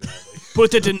gonna end badly.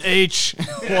 Put it in H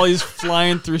while he's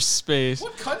flying through space.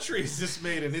 What country is this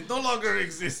made in? It no longer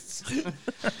exists.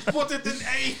 Put it in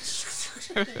H.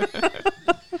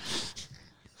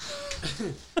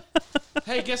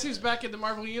 Hey, guess who's back in the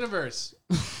Marvel Universe?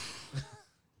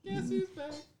 Guess who's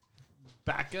back?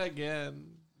 Back again.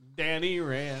 Danny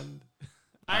Rand.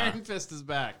 Iron Fist is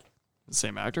back.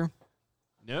 Same actor?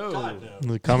 No. God,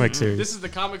 no. The comic series. This is the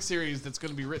comic series that's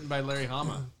going to be written by Larry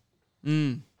Hama.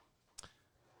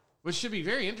 Which should be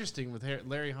very interesting with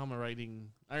Larry Hama writing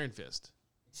Iron Fist.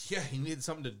 Yeah, he needed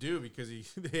something to do because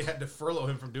they had to furlough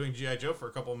him from doing G.I. Joe for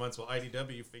a couple of months while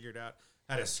IDW figured out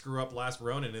how to screw up Last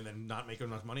Ronin and then not make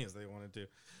enough money as they wanted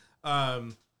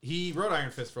to. He wrote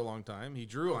Iron Fist for a long time. He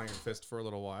drew Iron Fist for a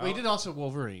little while. Well, he did also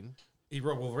Wolverine. He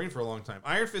wrote Wolverine for a long time.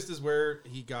 Iron Fist is where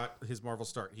he got his Marvel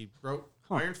start. He wrote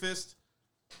Iron Fist,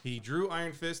 he drew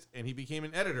Iron Fist, and he became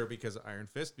an editor because of Iron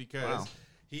Fist because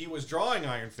he was drawing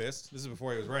Iron Fist. This is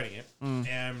before he was writing it.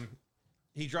 And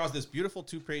he draws this beautiful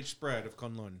 2-page spread of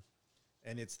Kunlun.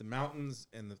 And it's the mountains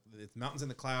and it's mountains and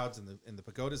the clouds and the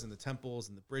pagodas and the temples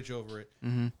and the bridge over it.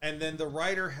 And then the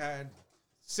writer had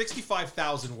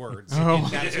 65,000 words in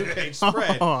that 2-page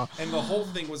spread, and the whole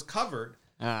thing was covered.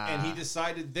 And he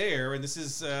decided there, and this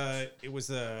is it was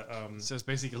a So it's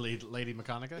basically Lady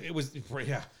Mechanica? it was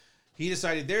yeah. He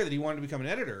decided there that he wanted to become an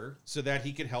editor so that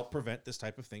he could help prevent this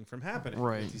type of thing from happening.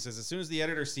 Right. He says as soon as the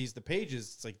editor sees the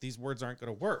pages, it's like these words aren't going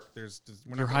to work. We're not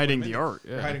You're gonna put hiding them in the there. art.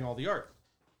 You're Yeah. hiding all the art.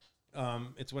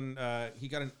 It's when he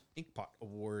got an Inkpot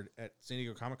award at San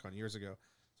Diego Comic-Con years ago.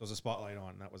 So it was a spotlight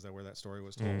on. That was where that story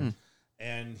was told.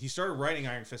 And he started writing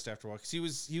Iron Fist after a while because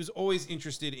he was always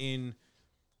interested in,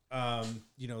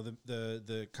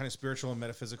 the kind of spiritual and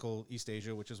metaphysical East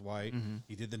Asia, which is why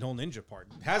he did the whole ninja part.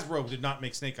 Hasbro did not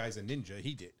make Snake Eyes a ninja.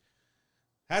 He did.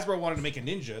 Hasbro wanted to make a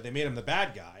ninja. They made him the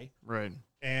bad guy. Right.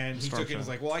 And he Star took it and was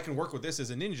Trek. like, well, I can work with this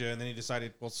as a ninja. And then he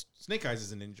decided, well, Snake Eyes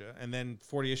is a ninja. And then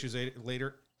 40 issues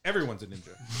later, everyone's a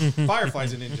ninja.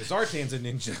 Firefly's a ninja. Zartan's a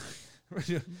ninja.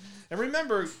 And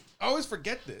remember, I always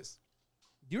forget this.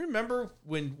 Do you remember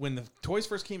when the toys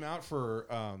first came out for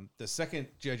the second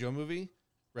G.I. Joe movie?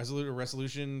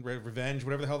 Resolution, Revenge,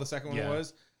 whatever the hell the second Yeah. one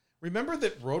was? Remember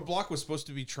that Roadblock was supposed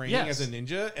to be training Yes. as a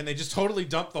ninja? And they just totally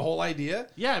dumped the whole idea?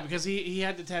 Yeah, because he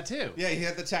had the tattoo. Yeah, he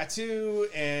had the tattoo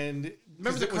and...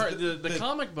 Remember because it was the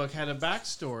comic book had a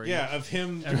backstory of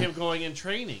him. of him going in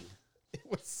training. It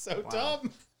was so dumb.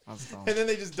 That's dumb. And then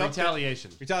they just dumped it.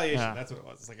 Retaliation. Retaliation. Yeah. That's what it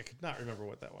was. It's like I could not remember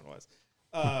what that one was.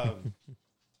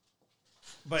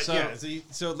 But So- yeah,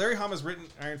 so Larry Hama's written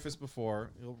Iron Fist before.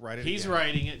 He'll write it. He's again.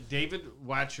 writing it. David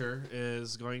Watcher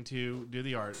is going to do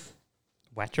the art.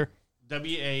 Watcher.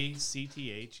 Wacther.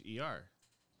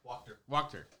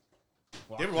 Wachter.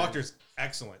 Wachter. David Wachter's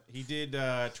excellent. He did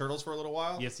Turtles for a little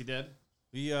while. Yes, he did.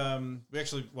 We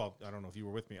actually, well, I don't know if you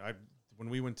were with me. When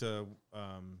we went to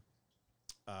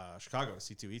Chicago to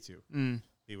C2E2,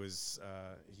 he was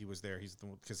there. He's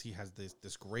because he has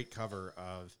this great cover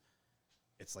of,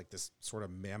 it's like this sort of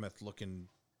mammoth looking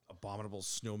abominable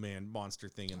snowman monster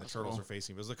thing, and the turtles are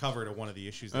facing him. It was the cover to one of the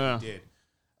issues that he did.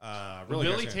 Really,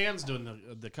 Billy guys, Tan's doing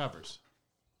the covers.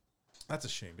 that's a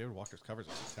shame. David Wachter's covers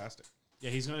are fantastic. Yeah,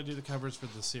 he's going to do the covers for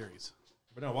the series.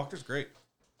 But no, Wachter's great.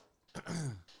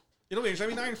 It'll be interesting. I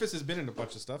mean, Iron Fist has been in a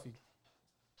bunch of stuff.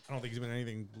 I don't think he's been in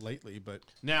anything lately, but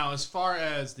Now, as far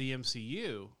as the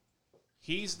MCU,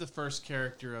 he's the first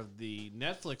character of the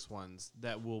Netflix ones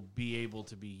that will be able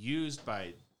to be used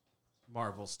by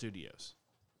Marvel Studios,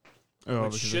 Oh,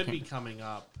 which because should they be can't- coming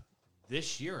up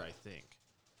this year, I think.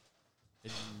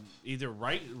 Either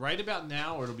right about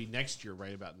now, or it'll be next year,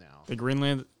 right about now. They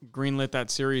greenlit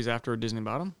that series after Disney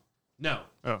bought them? No.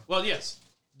 Oh. Well, yes.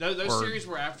 Those Or- series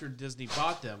were after Disney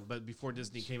bought them, but before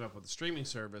Disney came up with a streaming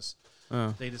service,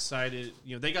 Oh. they decided,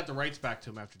 they got the rights back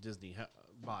to them after Disney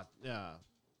bought.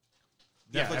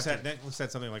 Netflix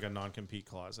had something like a non-compete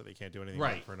clause that they can't do anything with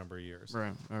Right. for a number of years,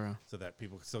 Right. Okay. so that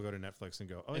people can still go to Netflix and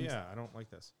go, "Oh And- yeah, I don't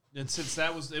like this." And since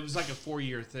it was like a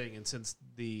 4-year thing, and since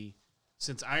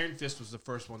Iron Fist was the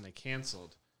first one they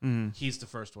canceled, he's the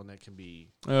first one that can be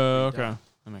Okay.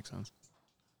 That makes sense.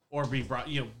 or be brought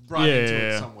Yeah, into it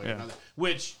yeah, some way or yeah. another.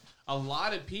 Which a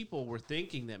lot of people were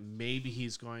thinking that maybe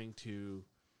he's going to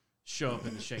show up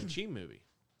in the Shang-Chi movie.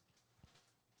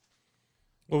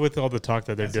 Well, with all the talk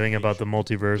that they're That's doing huge. about the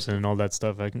multiverse and all that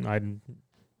stuff, I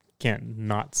can't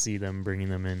not see them bringing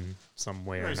them in some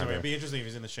way or Right, so another. it'd be interesting if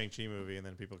he's in the Shang-Chi movie and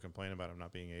then people complain about him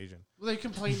not being Asian. Well, they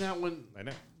complained that when I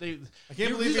know. they. I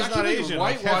can't believe he's not Asian.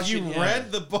 Like, have you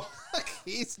read the book?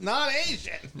 He's not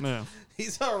Asian. Yeah.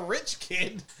 He's a rich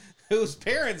kid whose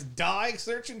parents die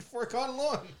searching for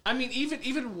Kunlun. I mean,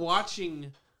 even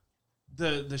watching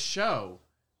the show,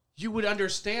 you would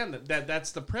understand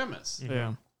that's the premise.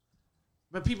 Yeah.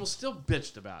 But people still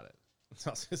bitched about it.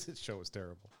 This show was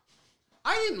terrible.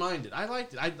 I didn't mind it. I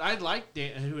liked it. I liked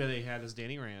who they had as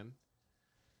Danny Rand.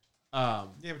 Yeah,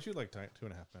 but you like 2.5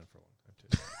 Men for a long time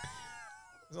too.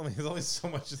 There's only so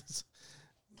much. There's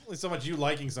only so much you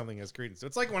liking something as credence. So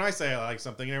it's like when I say I like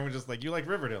something, and everyone's just like, "You like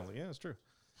Riverdale?" I'm like, yeah, it's true.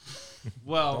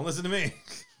 Well, Don't listen to me.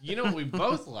 you know what we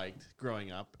both liked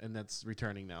growing up, and that's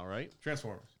returning now, right?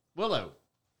 Transformers. Willow.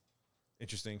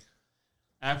 Interesting.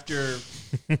 After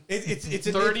It's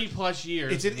 30 plus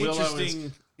years, It's an Willow interesting.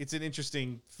 is It's an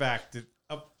interesting fact that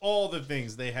of all the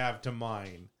things they have to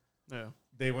mine, Yeah.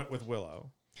 they went with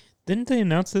Willow. Didn't they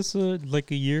announce this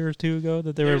like a year or two ago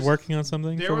that they There's- were working on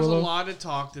something There for was Willow? a lot of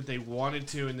talk that they wanted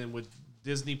to, and then with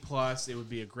Disney Plus, it would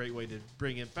be a great way to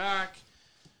bring it back,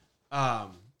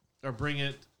 or bring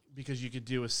it because you could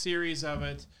do a series of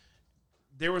it.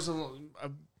 There was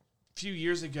a few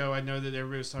years ago, I know that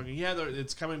everybody was talking, yeah,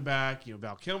 it's coming back. You know,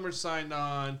 Val Kilmer signed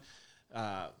on.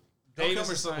 Val Davis Kilmer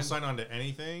will signed- sign on to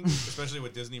anything, especially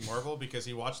with Disney Marvel, because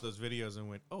he watched those videos and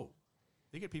went, "Oh,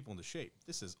 they get people into shape.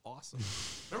 This is awesome."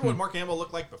 Remember what Mark Hamill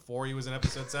looked like before he was in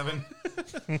Episode 7?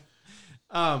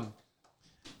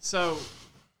 So,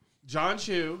 John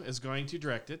Chu is going to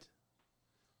direct it,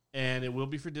 and it will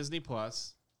be for Disney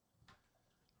Plus.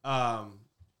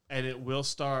 And it will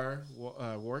star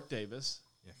Warwick Davis.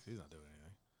 Yeah, 'cause he's not doing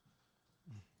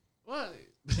anything. What?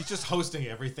 He's just hosting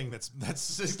everything that's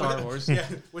Star Wars. Yeah,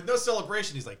 with no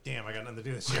celebration, he's like, "Damn, I got nothing to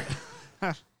do this year."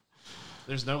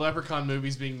 There's no Leprechaun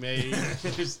movies being made.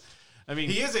 I mean,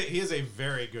 He is a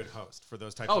very good host for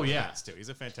those types Oh, of yeah. events too. He's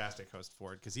a fantastic host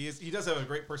for it because he does have a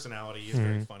great personality. He's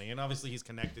very funny, and obviously he's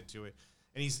connected to it.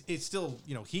 And it's still,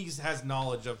 he has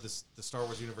knowledge of the Star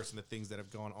Wars universe and the things that have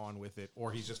gone on with it,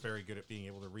 or he's just very good at being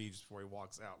able to read just before he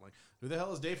walks out. Like, who the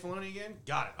hell is Dave Filoni again?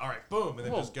 Got it. All right, boom, and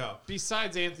then well, just go.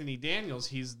 Besides Anthony Daniels,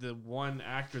 he's the one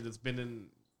actor that's been in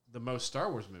the most Star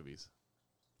Wars movies.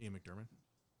 Ian McDermott.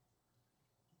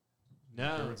 No.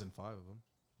 McDermott's in 5 of them.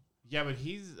 Yeah, but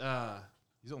he's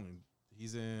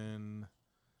He's in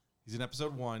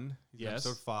episode 1. He's in Yes.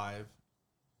 episode 5.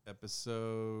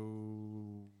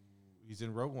 He's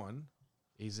in Rogue One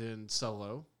he's in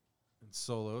Solo. and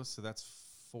Solo, so that's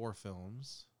 4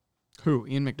 films. Who?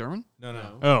 Ian McDermott? No.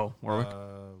 No. Oh, Warwick.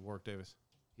 Warwick Davis.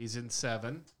 He's in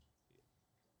 7.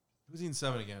 Who's he in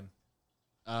 7 again?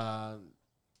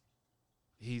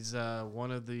 He's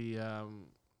one of the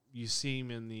you see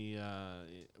him in the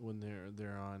when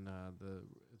they're on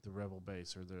the Rebel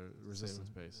base or the Resistance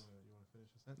base. You want to finish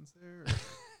a sentence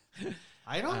there?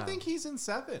 I don't think he's in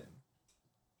 7.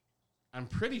 I'm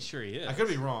pretty sure he is. I could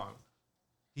be wrong.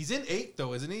 He's in 8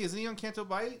 though, isn't he? Isn't he on Canto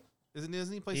Bight? Isn't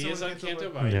he play He someone is in on Canto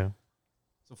Bight? Bight. Yeah.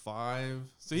 So 5.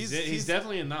 So He's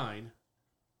definitely in 9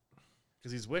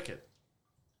 because he's Wicked.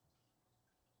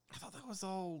 I thought that's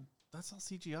all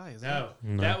CGI, isn't No, it?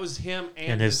 No. that was him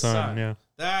and, And his son, yeah.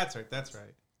 That's right.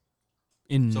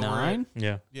 In So we're 9?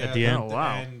 Yeah. Yeah, At the end. Oh,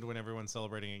 wow. end when everyone's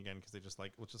celebrating again because they just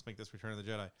like, let's just make this Return of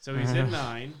the Jedi. So he's in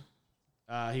 9.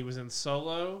 He was in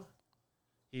Solo.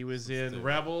 He was Let's in do-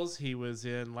 Rebels. He was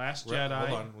in Last Jedi.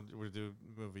 Hold on, we'll do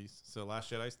movies. So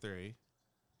Last Jedi's 3.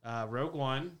 Rogue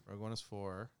One, Rogue One is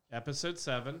 4. Episode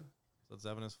 7. So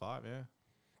 7 is 5. Yeah.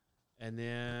 And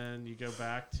then you go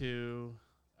back to,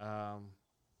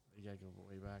 you gotta go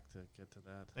way back to get to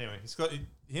that. Anyway,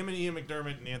 him and Ian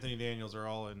McDermott and Anthony Daniels are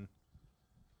all in.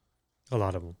 A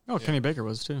lot of them. Oh, Kenny Baker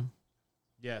was too.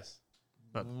 Yes.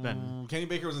 But then Kenny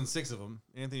Baker was in 6 of them.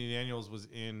 Anthony Daniels was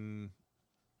in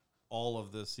all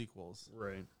of the sequels.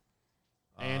 right.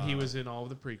 And he was in all of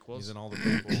the prequels. He's in all the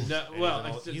prequels. No, And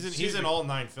well, he's excuse in me. all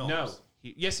 9 films. No.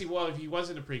 He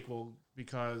wasn't a prequel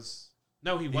because...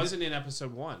 No, he wasn't in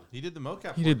Episode 1. He did the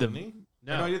mocap. He did didn't the- he?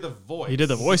 No. Or no, he did the voice. He did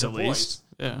the voice The at voice. least.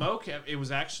 Yeah. Mocap, it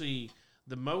was actually...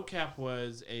 The mocap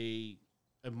was a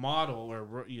model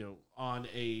or, on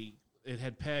a... It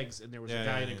had pegs and there was Yeah, a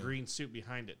guy yeah, in a yeah. green suit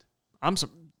behind it.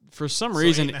 For some So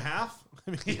reason 8.5?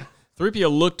 I mean,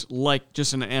 3PO looked like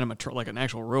just an animatronic, like an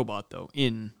actual robot though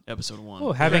in episode 1.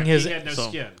 Well, having Correct, his he had no so-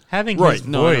 skin. having Right, his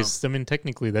no, I know. voice. I mean,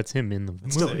 technically, that's him in the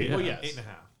Still, movie. yeah. Well, yes. 8.5.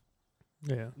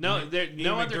 Yeah. No, Ian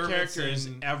no other McDermott's character has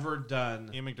in- ever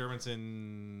done. Ian McDermott's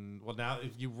in. Well, now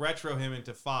if you retro him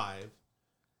into 5,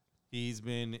 he's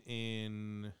been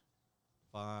in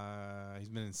 5. He's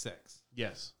been in 6.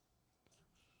 Yes.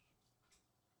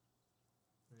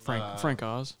 Frank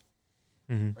Oz.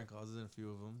 hmm Frank Oz is in a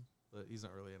few of them, but he's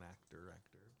not really an actor.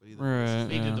 But he's Right.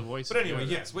 He Yeah. did the voice. But of anyway,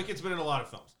 Yoda. yes, Wicked's been in a lot of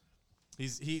films. He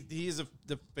is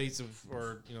the face of,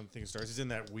 or the thing of stars. He's in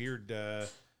that weird.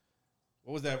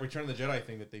 What was that Return of the Jedi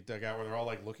thing that they dug out where they're all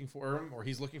like looking for him, or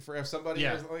he's looking for somebody,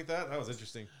 Yeah. or something like that? That was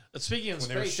interesting. Speaking of When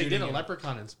they were space, they did shooting a him.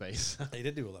 leprechaun in space. They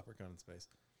did do a Leprechaun in space.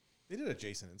 They did a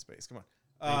Jason in space. Come on.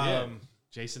 They did.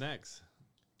 Jason X.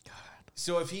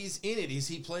 So if he's in it, is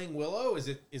he playing Willow? Is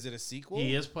it a sequel?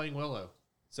 He is playing Willow.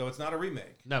 So it's not a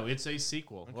remake. No, it's a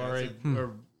sequel Okay,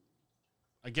 or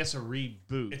I guess a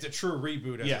reboot. It's a true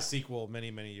reboot as Yeah. a sequel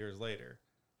many, many years later.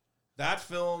 That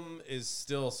film is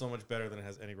still so much better than it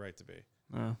has any right to be.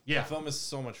 yeah. The film is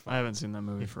so much fun. I haven't seen that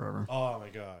movie forever. Oh my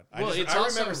god! Well, I it's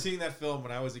remember also- seeing that film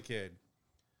when I was a kid.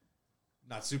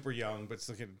 Not super young, but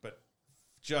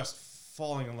just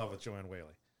falling in love with Joanne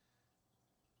Whaley.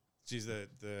 She's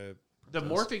the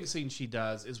morphing scene she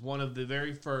does is one of the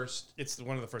very first. it's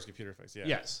one of the first computer effects. Yeah.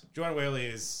 Yes. Joanne Whaley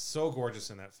is so gorgeous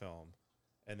in that film,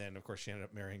 and then of course she ended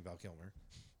up marrying Val Kilmer.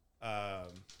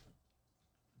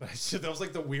 But that was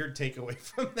like the weird takeaway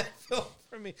from that film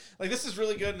for me. Like, this is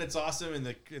really good and it's awesome, and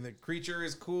the creature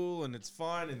is cool and it's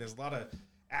fun and there's a lot of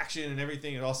action and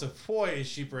everything, and also, boy, is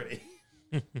she pretty.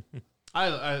 But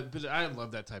I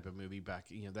love that type of movie back.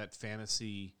 That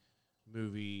fantasy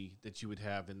movie that you would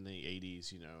have in the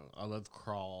 80s. I loved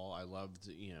Crawl. I loved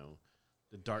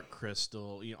the Dark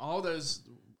Crystal. All those.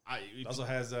 It also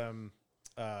has Kevin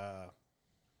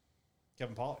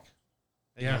Pollak.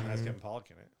 Yeah. It has Kevin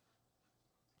Pollak in it.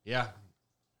 Yeah.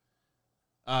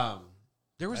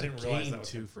 There was I a didn't realize game that was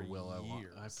too him for for Willow.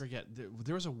 years. I forget.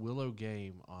 There was a Willow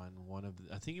game on one of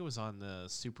the. I think it was on the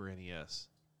Super NES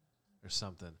or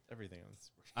something. Everything on this.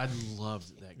 I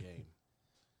loved that game.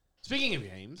 Speaking of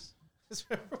games,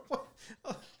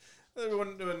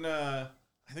 when I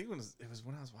think it was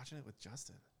when I was watching it with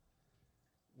Justin.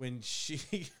 When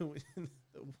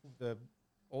the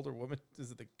older woman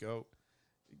is the goat.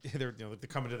 They're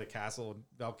coming to the castle, and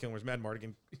Val Kilmer's Mad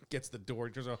Mardigan gets the door.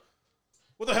 He turns out,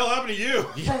 what the hell happened to you?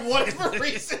 For whatever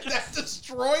reason, that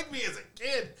destroyed me as a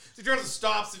kid. So he turns and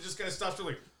stops, and just kind of stops.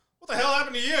 Like, what the hell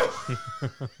happened to you?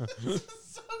 This is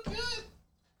so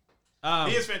good.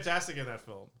 He is fantastic in that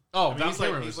film. Oh, I mean, Val he's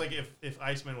Kilmer like was- if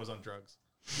Iceman was on drugs.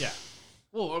 yeah.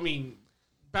 Well, I mean,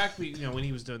 back when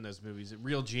he was doing those movies,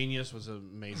 Real Genius was an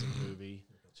amazing movie.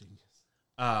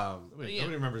 Nobody Yeah.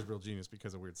 remembers Real Genius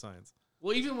because of Weird Science.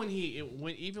 Well, even when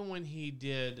he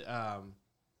did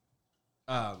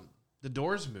the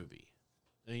Doors movie,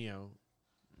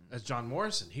 as John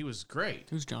Morrison, he was great.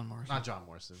 Who's John Morrison? Not John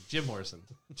Morrison, Jim Morrison.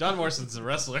 John Morrison's a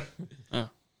wrestler. Oh.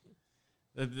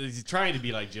 He's trying to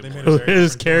be like Jim They made Morrison. a very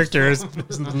His different character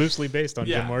is loosely based on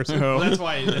Yeah. Jim Morrison. Oh. That's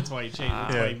why he changed.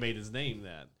 That's Yeah. why he made his name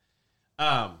that.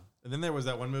 And then there was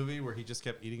that one movie where he just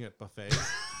kept eating at buffets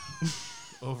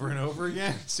over and over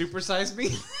again. Supersize Me.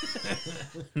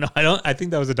 No, I don't. I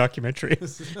think that was a documentary.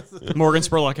 Morgan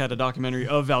Spurlock had a documentary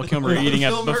of Val Kilmer eating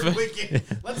at the Kilmer buffet.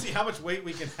 weekend. Let's see how much weight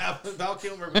we can have with Val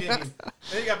Kilmer being. Then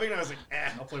he got big, and I was like,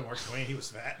 I'll play Mark Twain. He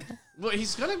was fat. Well,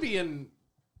 he's gonna be in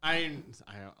Iron.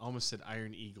 I almost said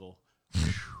Iron Eagle.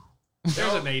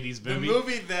 There's an '80s The movie.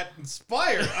 movie that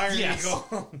inspired Iron Yes.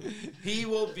 Eagle. He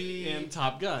will be in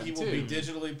Top Gun. He will too. be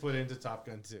digitally put into Top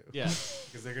Gun 2. Yeah.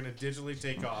 Because they're going to digitally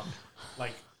take off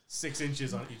like 6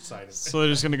 inches on each side of it. So they're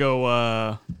just gonna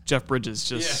go Jeff Bridges.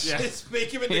 Just Yeah. Just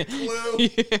make him into Clue.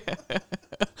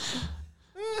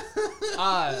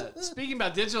 Speaking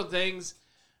about digital things,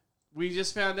 we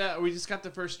just found out. We just got the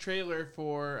first trailer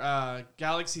for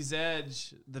Galaxy's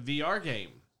Edge, the VR game,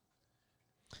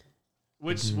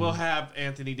 which will have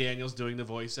Anthony Daniels doing the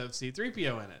voice of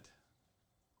C-3PO in it.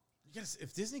 Yes,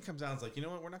 if Disney comes out and is like, you know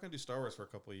what, we're not going to do Star Wars for a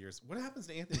couple of years, what happens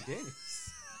to Anthony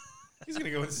Daniels? He's going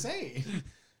to go insane.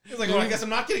 He's like, well, I guess I'm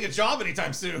not getting a job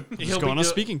anytime soon. He's going on a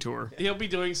speaking tour. He'll be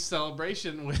doing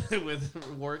Celebration with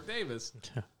Warwick Davis.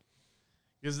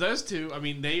 Because those two, I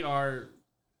mean, they are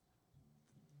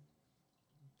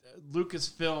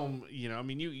Lucasfilm. I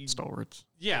mean, you Stalwarts.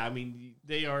 yeah, I mean,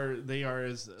 they are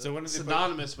as So when do they put-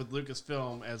 synonymous with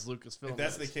Lucasfilm as Lucasfilm. If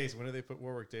that's is. the case, when do they put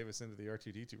Warwick Davis into the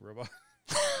R2-D2 robot?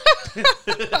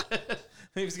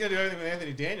 If he's going to do everything with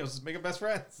Anthony Daniels, just make them best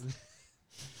friends.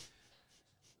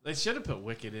 They should have put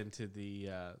Wicked into the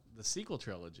sequel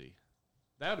trilogy.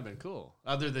 That would have been cool.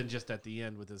 Other than just at the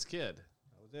end with his kid,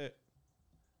 That was it.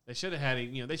 they should have had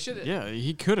him. They should have. Yeah,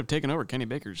 he could have taken over Kenny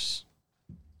Baker's.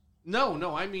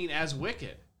 No, I mean as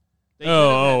Wicked. They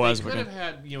as could Wicked. have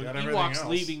had Got everything Ewoks else.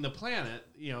 leaving the planet,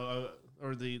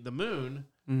 or the moon,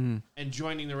 Mm-hmm. and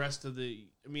joining the rest of the.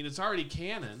 I mean, it's already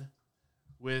canon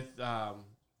with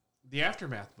the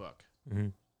Aftermath book,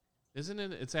 Mhm. isn't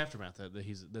it? It's Aftermath that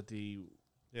the.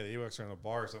 Yeah, the Ewoks are in a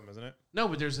bar or something, isn't it? No,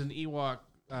 but there's an Ewok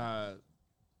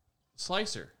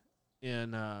slicer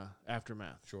in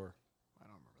Aftermath. Sure.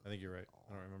 I think you're right.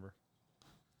 I don't remember.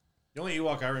 The only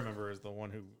Ewok I remember is the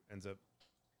one who ends up,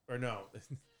 or no, it's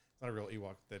not a real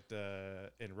Ewok.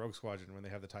 That in Rogue Squadron when they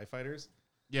have the TIE fighters,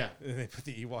 Yeah, and they put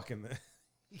the Ewok in the.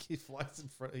 He flies in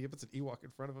front. He puts an Ewok in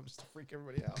front of him just to freak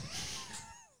everybody out.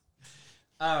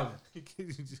 yeah,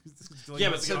 yeah,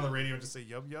 but but so- on the radio and just say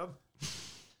yub yub.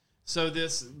 So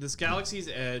this Galaxy's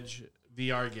Edge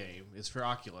VR game is for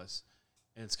Oculus,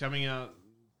 and it's coming out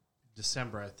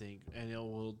December, I think, and it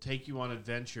will take you on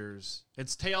adventures.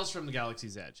 It's Tales from the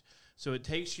Galaxy's Edge, so it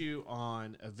takes you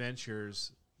on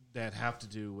adventures that have to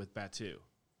do with Batuu.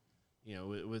 You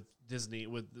know, with Disney,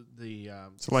 with the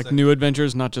So like new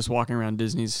adventures, not just walking around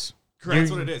Disney's. Correct.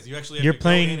 That's what it is. You actually have you're to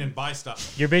playing- go in and buy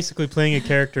stuff. You're basically playing a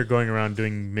character going around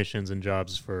doing missions and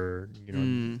jobs for, you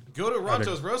know. Go to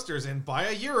Ronto's Roasters and buy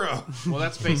a euro. well,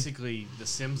 that's basically the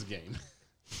Sims game.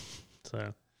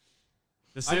 So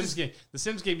The Sims game. The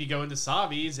Sims game. You go into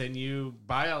Savi's and you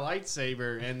buy a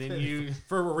lightsaber, and then you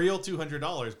For a real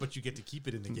 $200, but you get to keep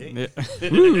it in the game.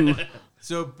 Ooh.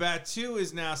 So Batuu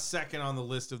is now second on the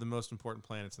list of the most important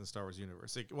planets in the Star Wars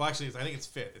universe. Well, actually, I think it's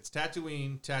fifth. It's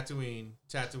Tatooine, Tatooine,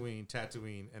 Tatooine,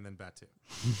 Tatooine, and then Batuu.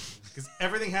 Because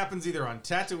everything happens either on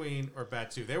Tatooine or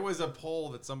Batuu. There was a poll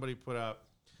that somebody put up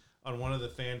on one of the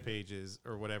fan pages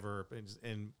or whatever,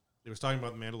 and it was talking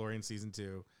about The Mandalorian Season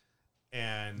 2.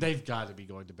 And they've got to be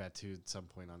going to Batuu at some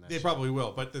point on that. they show. probably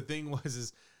will. But the thing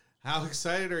is how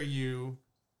excited are you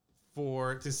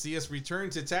to see us return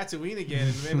to Tatooine again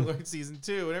in Mandalorian Season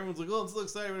 2? And everyone's like, oh, I'm so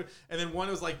excited. And then one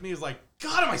was like me, was like,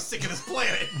 God, am I sick of this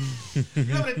planet? You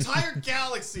have an entire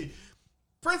galaxy.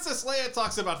 Princess Leia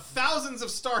talks about thousands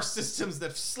of star systems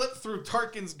that slip through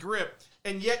Tarkin's grip,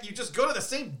 and yet you just go to the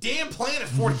same damn planet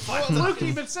 45 times. Luke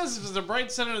even says this is the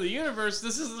bright center of the universe.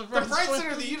 This is the The bright center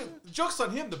of the universe. Joke's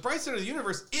on him. The bright center of the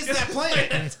universe is that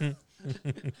planet.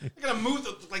 They're gonna move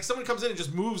like someone comes in and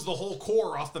just moves the whole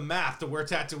core off the map to where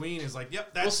Tatooine is. Like,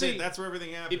 yep, that's see, it. That's where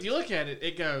everything happens. If you look at it,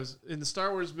 it goes in the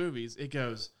Star Wars movies. It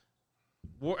goes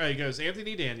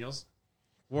Anthony Daniels,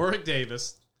 Warwick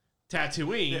Davis,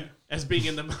 Tatooine as being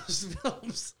in the most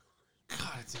films.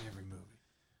 God, it's in every movie.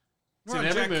 It's in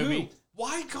every movie.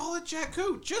 Why call it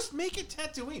Jakku? Just make it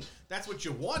Tatooine. That's what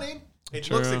you wanted. It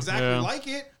True, looks exactly yeah. like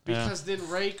it. Because then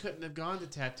Rey couldn't have gone to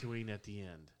Tatooine at the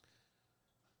end,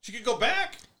 She could go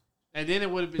back. and then it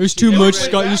would have been. There's too much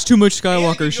everybody- There's too much Anakin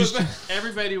Skywalker. goes She's back.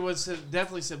 Everybody was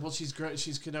definitely said, "Well, she's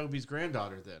Kenobi's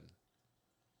granddaughter then."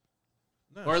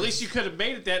 No, Or at least you could have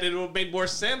made it that, and it would have made more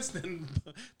sense than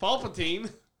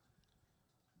Palpatine.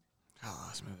 oh,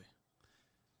 last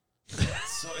movie.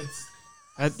 so it's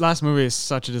That last movie is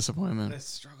such a disappointment. I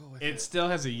struggle with It still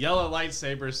has a yellow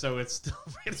lightsaber, so it's still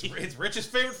pretty. It's Rich's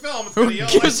favorite film. It's Who got a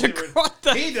yellow gives a lightsaber. what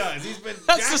the- He does. He's been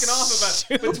That's jacking the off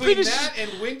about between stupidest- that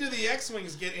and when do the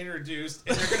X-wings get introduced,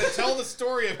 and they're going to tell the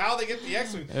story of how they get the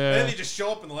X-wings. Yeah. And then they just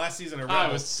show up in the last season of Rebels.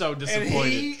 I was so and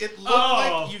disappointed. it looked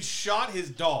Oh. like you shot his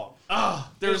dog.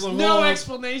 There's There's no a-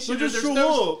 explanation. There's There's no.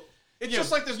 no. It's You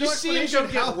just know, like there's you no see him explanation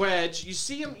go get how. Wedge. You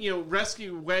see him,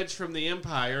 rescue Wedge from the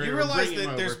Empire. You and realize bring him that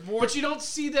over. there's more- but you don't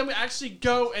see them actually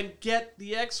go and get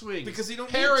the X-wing Because you don't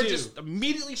Hera need to. just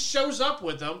immediately shows up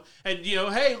with them, and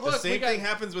hey, look, The same we got thing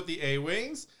happens with the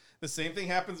A-wings. The same thing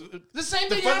happens with the same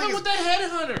the thing fun happened thing with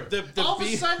the Headhunter. the All of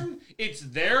B- a sudden, it's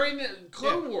there in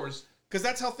Clone Wars. because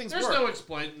that's how things There's work. no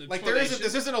explanation. Like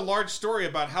this isn't a large story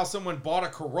about how someone bought a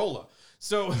Corolla.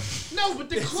 So No,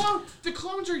 but the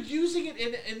clones are using it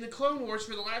in the Clone Wars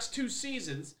for the last 2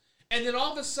 seasons, and then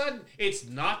all of a sudden it's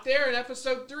not there in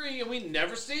Episode 3, and we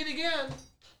never see it again.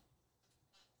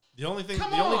 the only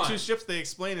Come only on. 2 ships they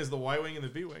explain is the Y-wing and the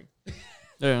B-wing.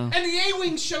 Yeah. And the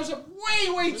A-wing shows up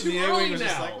way too The early A-wing was now.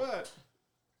 just like what?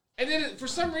 And then for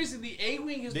some reason the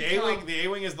A-wing has The become...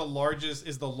 A-wing is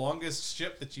the longest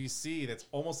ship that you see that's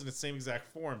almost in the same exact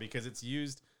form because it's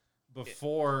used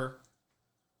before.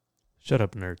 shut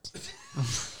up, nerds.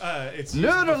 It's used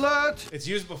Nerd alert! It's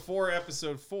used before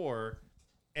Episode 4,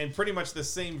 and pretty much the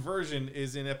same version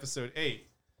is in Episode 8.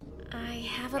 I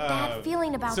have a bad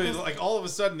feeling about So this. like all of a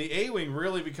sudden, the A-wing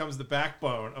really becomes the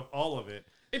backbone of all of it.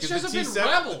 It 'Cause shows the up in T7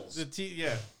 Rebels.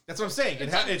 Yeah, that's what I'm saying.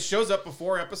 It shows up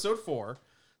before Episode 4,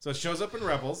 so it shows up in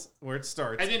Rebels where it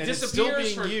starts, And then it's still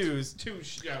disappears being for used. 2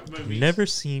 movies. Never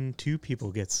seen two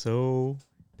people get so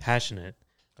passionate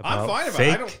I'm about fine about it.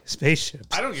 fake I don't- spaceships.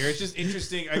 I don't care. It's just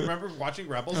interesting. I remember watching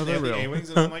Rebels. Oh, They had they're the real. A-wings,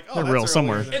 and I'm like, oh, They're that's real earlier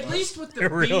somewhere. than At what- least with the They're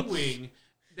real. B-wing,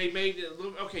 they made it a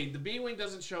little... Okay, the B-wing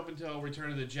doesn't show up until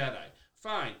Return of the Jedi.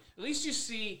 Fine. At least you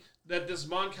see that this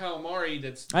Mon Calamari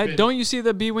that's... been- Don't you see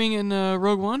the B-wing in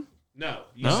Rogue One? No.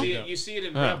 You No? see it. You see it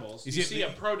in Oh. Rebels. You see a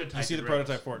prototype. You see the in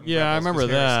prototype for it. in Yeah, I Rebels, remember 'cause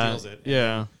Hera that. steals it.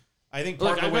 Yeah. I think part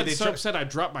Look, of I the way got they so try- upset I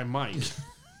dropped my mic.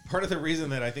 part of the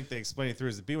reason that I think they explain it through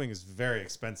is the B-wing is very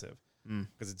expensive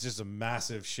because it's just a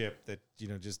massive ship that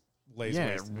just lays Yeah,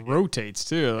 it waste. to begin. rotates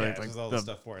too. Yeah, Like, it like does all the, the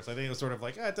stuff for it. So I think it was sort of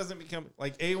like it doesn't become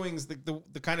like A-wings,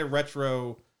 the kind of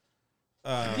retro.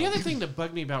 The other thing that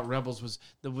bugged me about Rebels was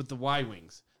with the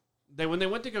Y-wings. When they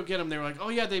went to go get them, they were like, "Oh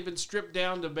yeah, they've been stripped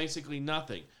down to basically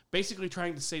nothing." basically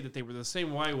trying to say that they were the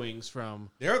same Y-wings from.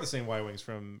 They are the same Y-wings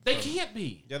from. They can't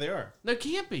be. Yeah, they are. They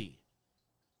can't be.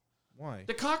 Why?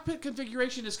 The cockpit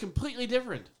configuration is completely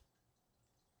different.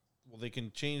 Well, they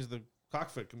can change the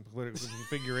cockpit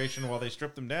configuration while they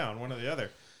strip them down, one or the other.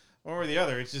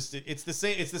 It's just it's the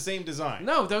same design.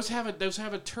 No, those have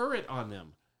a turret on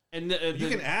them, and You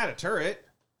can add a turret.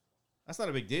 That's not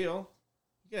a big deal.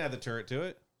 You can add the turret to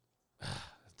it.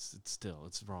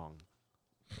 It's wrong.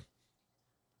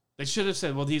 They should have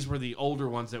said, well, these were the older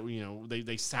ones that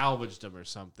they salvaged them or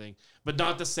something, but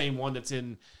not the same one that's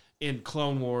in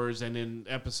Clone Wars and in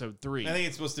Episode 3. I think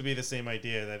it's supposed to be the same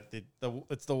idea that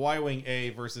it's the Y-wing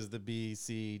A versus the B,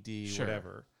 C, D,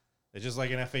 whatever. It's just like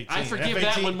an F-18. I forgive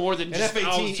that one more than an just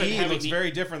F-18E looks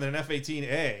very different than an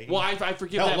F-18A. Well, I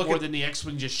forgive that more than the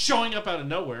X-wing just showing up out of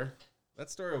nowhere. That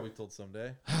story will be told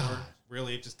someday.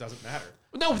 Really, it just doesn't matter.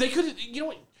 No, they could. You know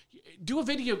what? Do a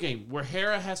video game where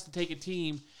Hera has to take a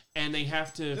team and they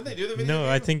have to. Didn't they do the video game? No,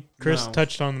 I think Chris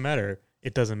touched on the matter.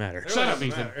 It doesn't matter. Shut up,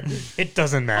 Ethan. It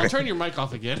doesn't matter. I'll turn your mic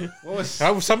off again.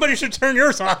 Somebody should turn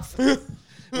yours off.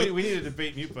 we need a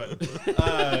debate mute button.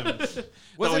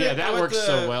 That works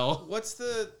so well. What's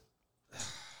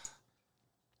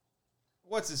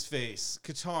his face?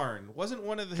 Katarn. Wasn't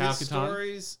one of his Katarn?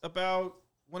 stories about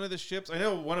one of the ships? I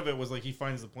know one of it was like he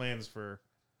finds the plans for.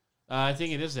 I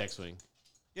think it is the X-wing.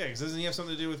 Yeah, because doesn't he have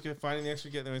something to do with finding the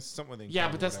X-wing? It's something with Yeah,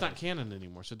 but that's not canon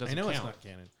anymore, so it doesn't count. I know it's not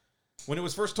canon. When it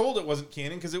was first told, it wasn't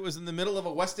canon because it was in the middle of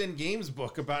a West End Games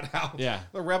book about how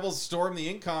the rebels stormed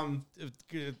the Incom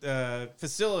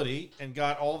facility and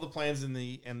got all the plans and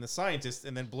the scientists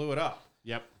and then blew it up.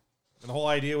 Yep. And the whole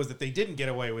idea was that they didn't get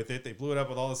away with it. They blew it up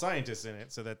with all the scientists in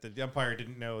it so that the Empire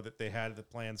didn't know that they had the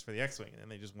plans for the X-wing, and then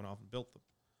they just went off and built them.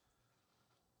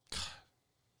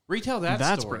 Retell that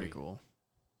That's story. pretty cool.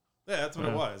 Yeah, that's what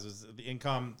it was. It was the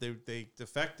Incom, they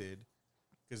defected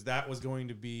because it was going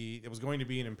to be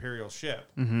an Imperial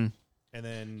ship. Mm-hmm. And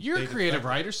then You're a creative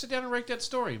writer. Sit down and write that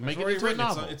story. Make it into a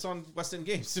novel. It's on West End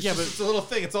Games. It's yeah, but it's a little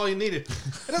thing. It's all you needed.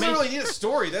 It doesn't really need a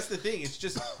story. That's the thing. It's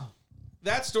just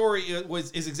that story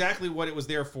is exactly what it was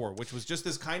there for, which was just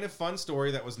this kind of fun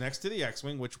story that was next to the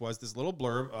X-wing, which was this little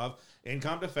blurb of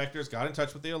Incom defectors got in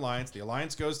touch with the Alliance. The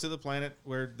Alliance goes to the planet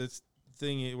where this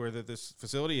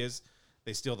facility is.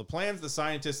 They steal the plans, the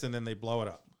scientists, and then they blow it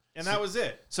up. And that was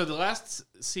it. So the last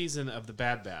season of The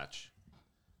Bad Batch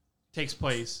takes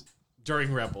place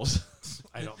during Rebels.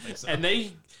 I don't think so. And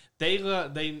they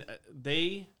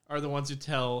are the ones who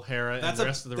tell Hera and the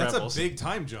rest of the Rebels. That's a big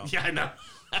time jump. Yeah, I know.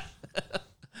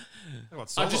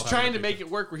 I'm just trying to make it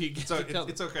work where he gets to tell.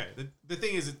 It's okay. The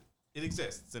thing is, it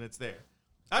exists and it's there.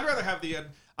 I'd rather have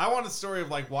I want a story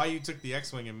of like why you took the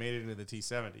X-wing and made it into the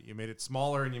T-70. You made it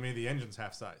smaller and you made the engines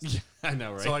half size. Yeah, I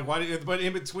know, right? So like, but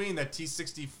in between that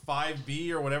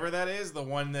T-65B or whatever that is, the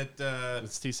one that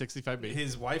it's T-65B.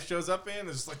 His wife shows up in.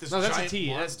 There's like this giant giant T.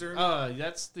 monster.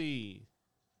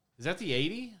 Is that the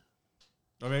 80?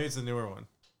 Or maybe it's the newer one.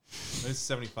 Maybe it's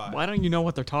 75. Why don't you know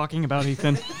what they're talking about,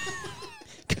 Ethan?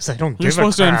 Because I don't give a crap. You're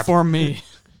supposed to inform me.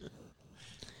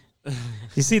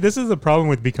 You see, this is the problem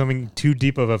with becoming too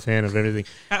deep of a fan of everything.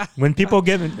 When people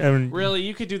get... really?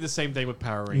 You could do the same thing with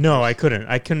Power Rangers. No, I couldn't.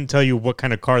 I couldn't tell you what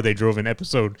kind of car they drove in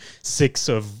episode 6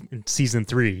 of season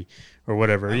 3 or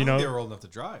whatever. I don't think know, they were old enough to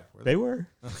drive. They were.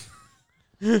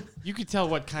 You could tell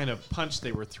what kind of punch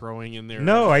they were throwing in there.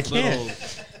 No, I can't.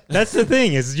 That's the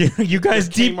thing is you guys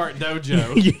deep Kmart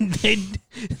Dojo.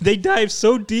 they dive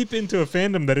so deep into a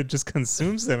fandom that it just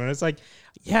consumes them, and it's like,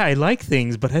 yeah, I like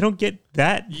things, but I don't get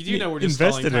that. You do know we're just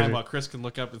invested stalling time in it. while Chris can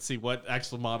look up and see what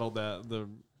actual model the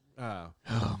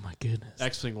oh my goodness,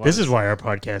 X-wing was. This is why our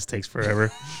podcast takes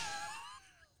forever.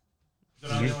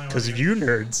 Because of you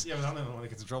nerds. Yeah, but I'm the only one that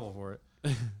gets in trouble for it.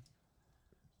 No,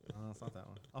 it's not that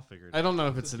one. I'll figure it out. I don't know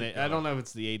if it's I don't know if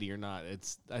it's the 80 or not.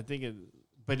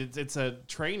 But it's a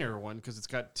trainer one because it's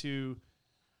got a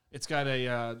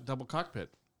double cockpit.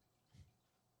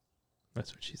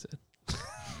 That's what she said.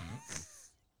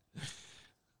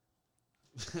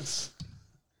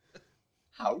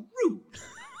 How rude.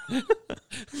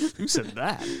 Who said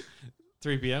that?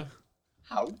 3PO.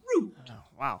 How rude. Oh,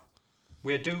 wow.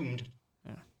 We're doomed.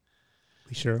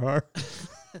 We sure are.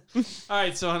 All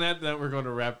right, so on that note, we're going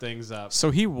to wrap things up.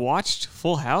 So he watched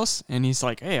Full House, and he's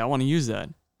like, hey, I want to use that.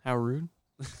 How rude.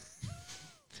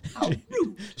 How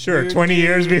rude. Sure, 20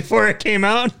 years before it came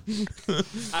out.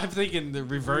 I'm thinking to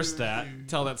reverse that,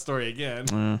 tell that story again.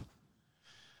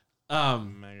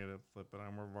 Negative flip it.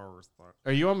 I'm reverse thought.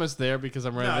 Are you almost there? Because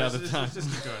I'm running out of time.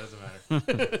 Just go. It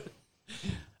doesn't matter.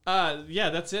 Yeah,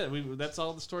 that's it. That's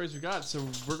all the stories we got. So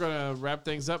we're gonna wrap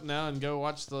things up now and go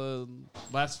watch the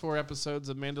last 4 episodes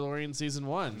of Mandalorian season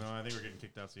 1. No, I think we're getting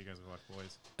kicked out, so you guys will watch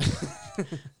Boys.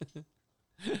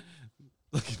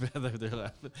 Look at that, they're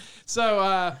laughing.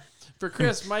 So for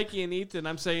Chris, Mikey, and Ethan,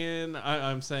 I'm saying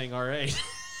RA.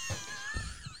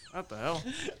 What the hell?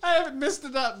 I haven't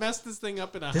messed this thing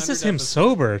up in 100 This is him episodes.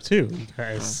 sober too, you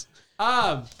guys.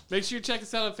 Make sure you check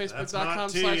us out on That's not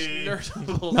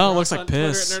Facebook.com/Nerdables. No, it looks Or like on Twitter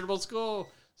piss. at Nerdable School.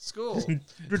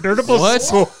 Nerdable What?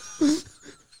 School.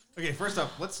 Okay, first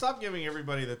off, let's stop giving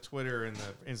everybody the Twitter and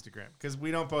the Instagram because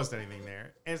we don't post anything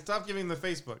there, and stop giving them the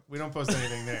Facebook. We don't post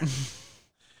anything there.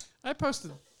 I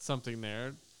posted something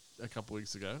there a couple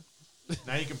weeks ago.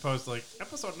 Now you can post like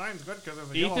episode 9 is good because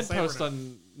there's a yellow Ethan saber posts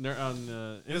in it.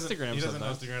 on He doesn't- Instagram. He doesn't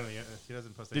sometimes. Instagram. He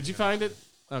doesn't post. Did you anything find it?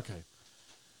 Okay.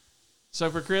 So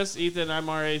for Chris, Ethan, I'm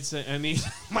RA, and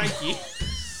Mikey.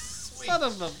 Son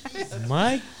of a bitch.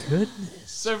 My goodness.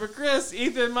 So for Chris,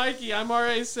 Ethan, Mikey, I'm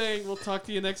RA saying we'll talk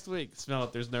to you next week. Smell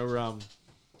it. There's no rum.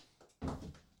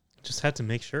 Just had to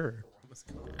make sure.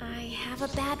 I have a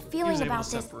bad He was feeling able about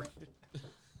to this. separate.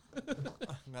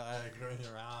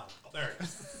 There it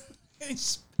is. He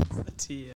spilled the tea.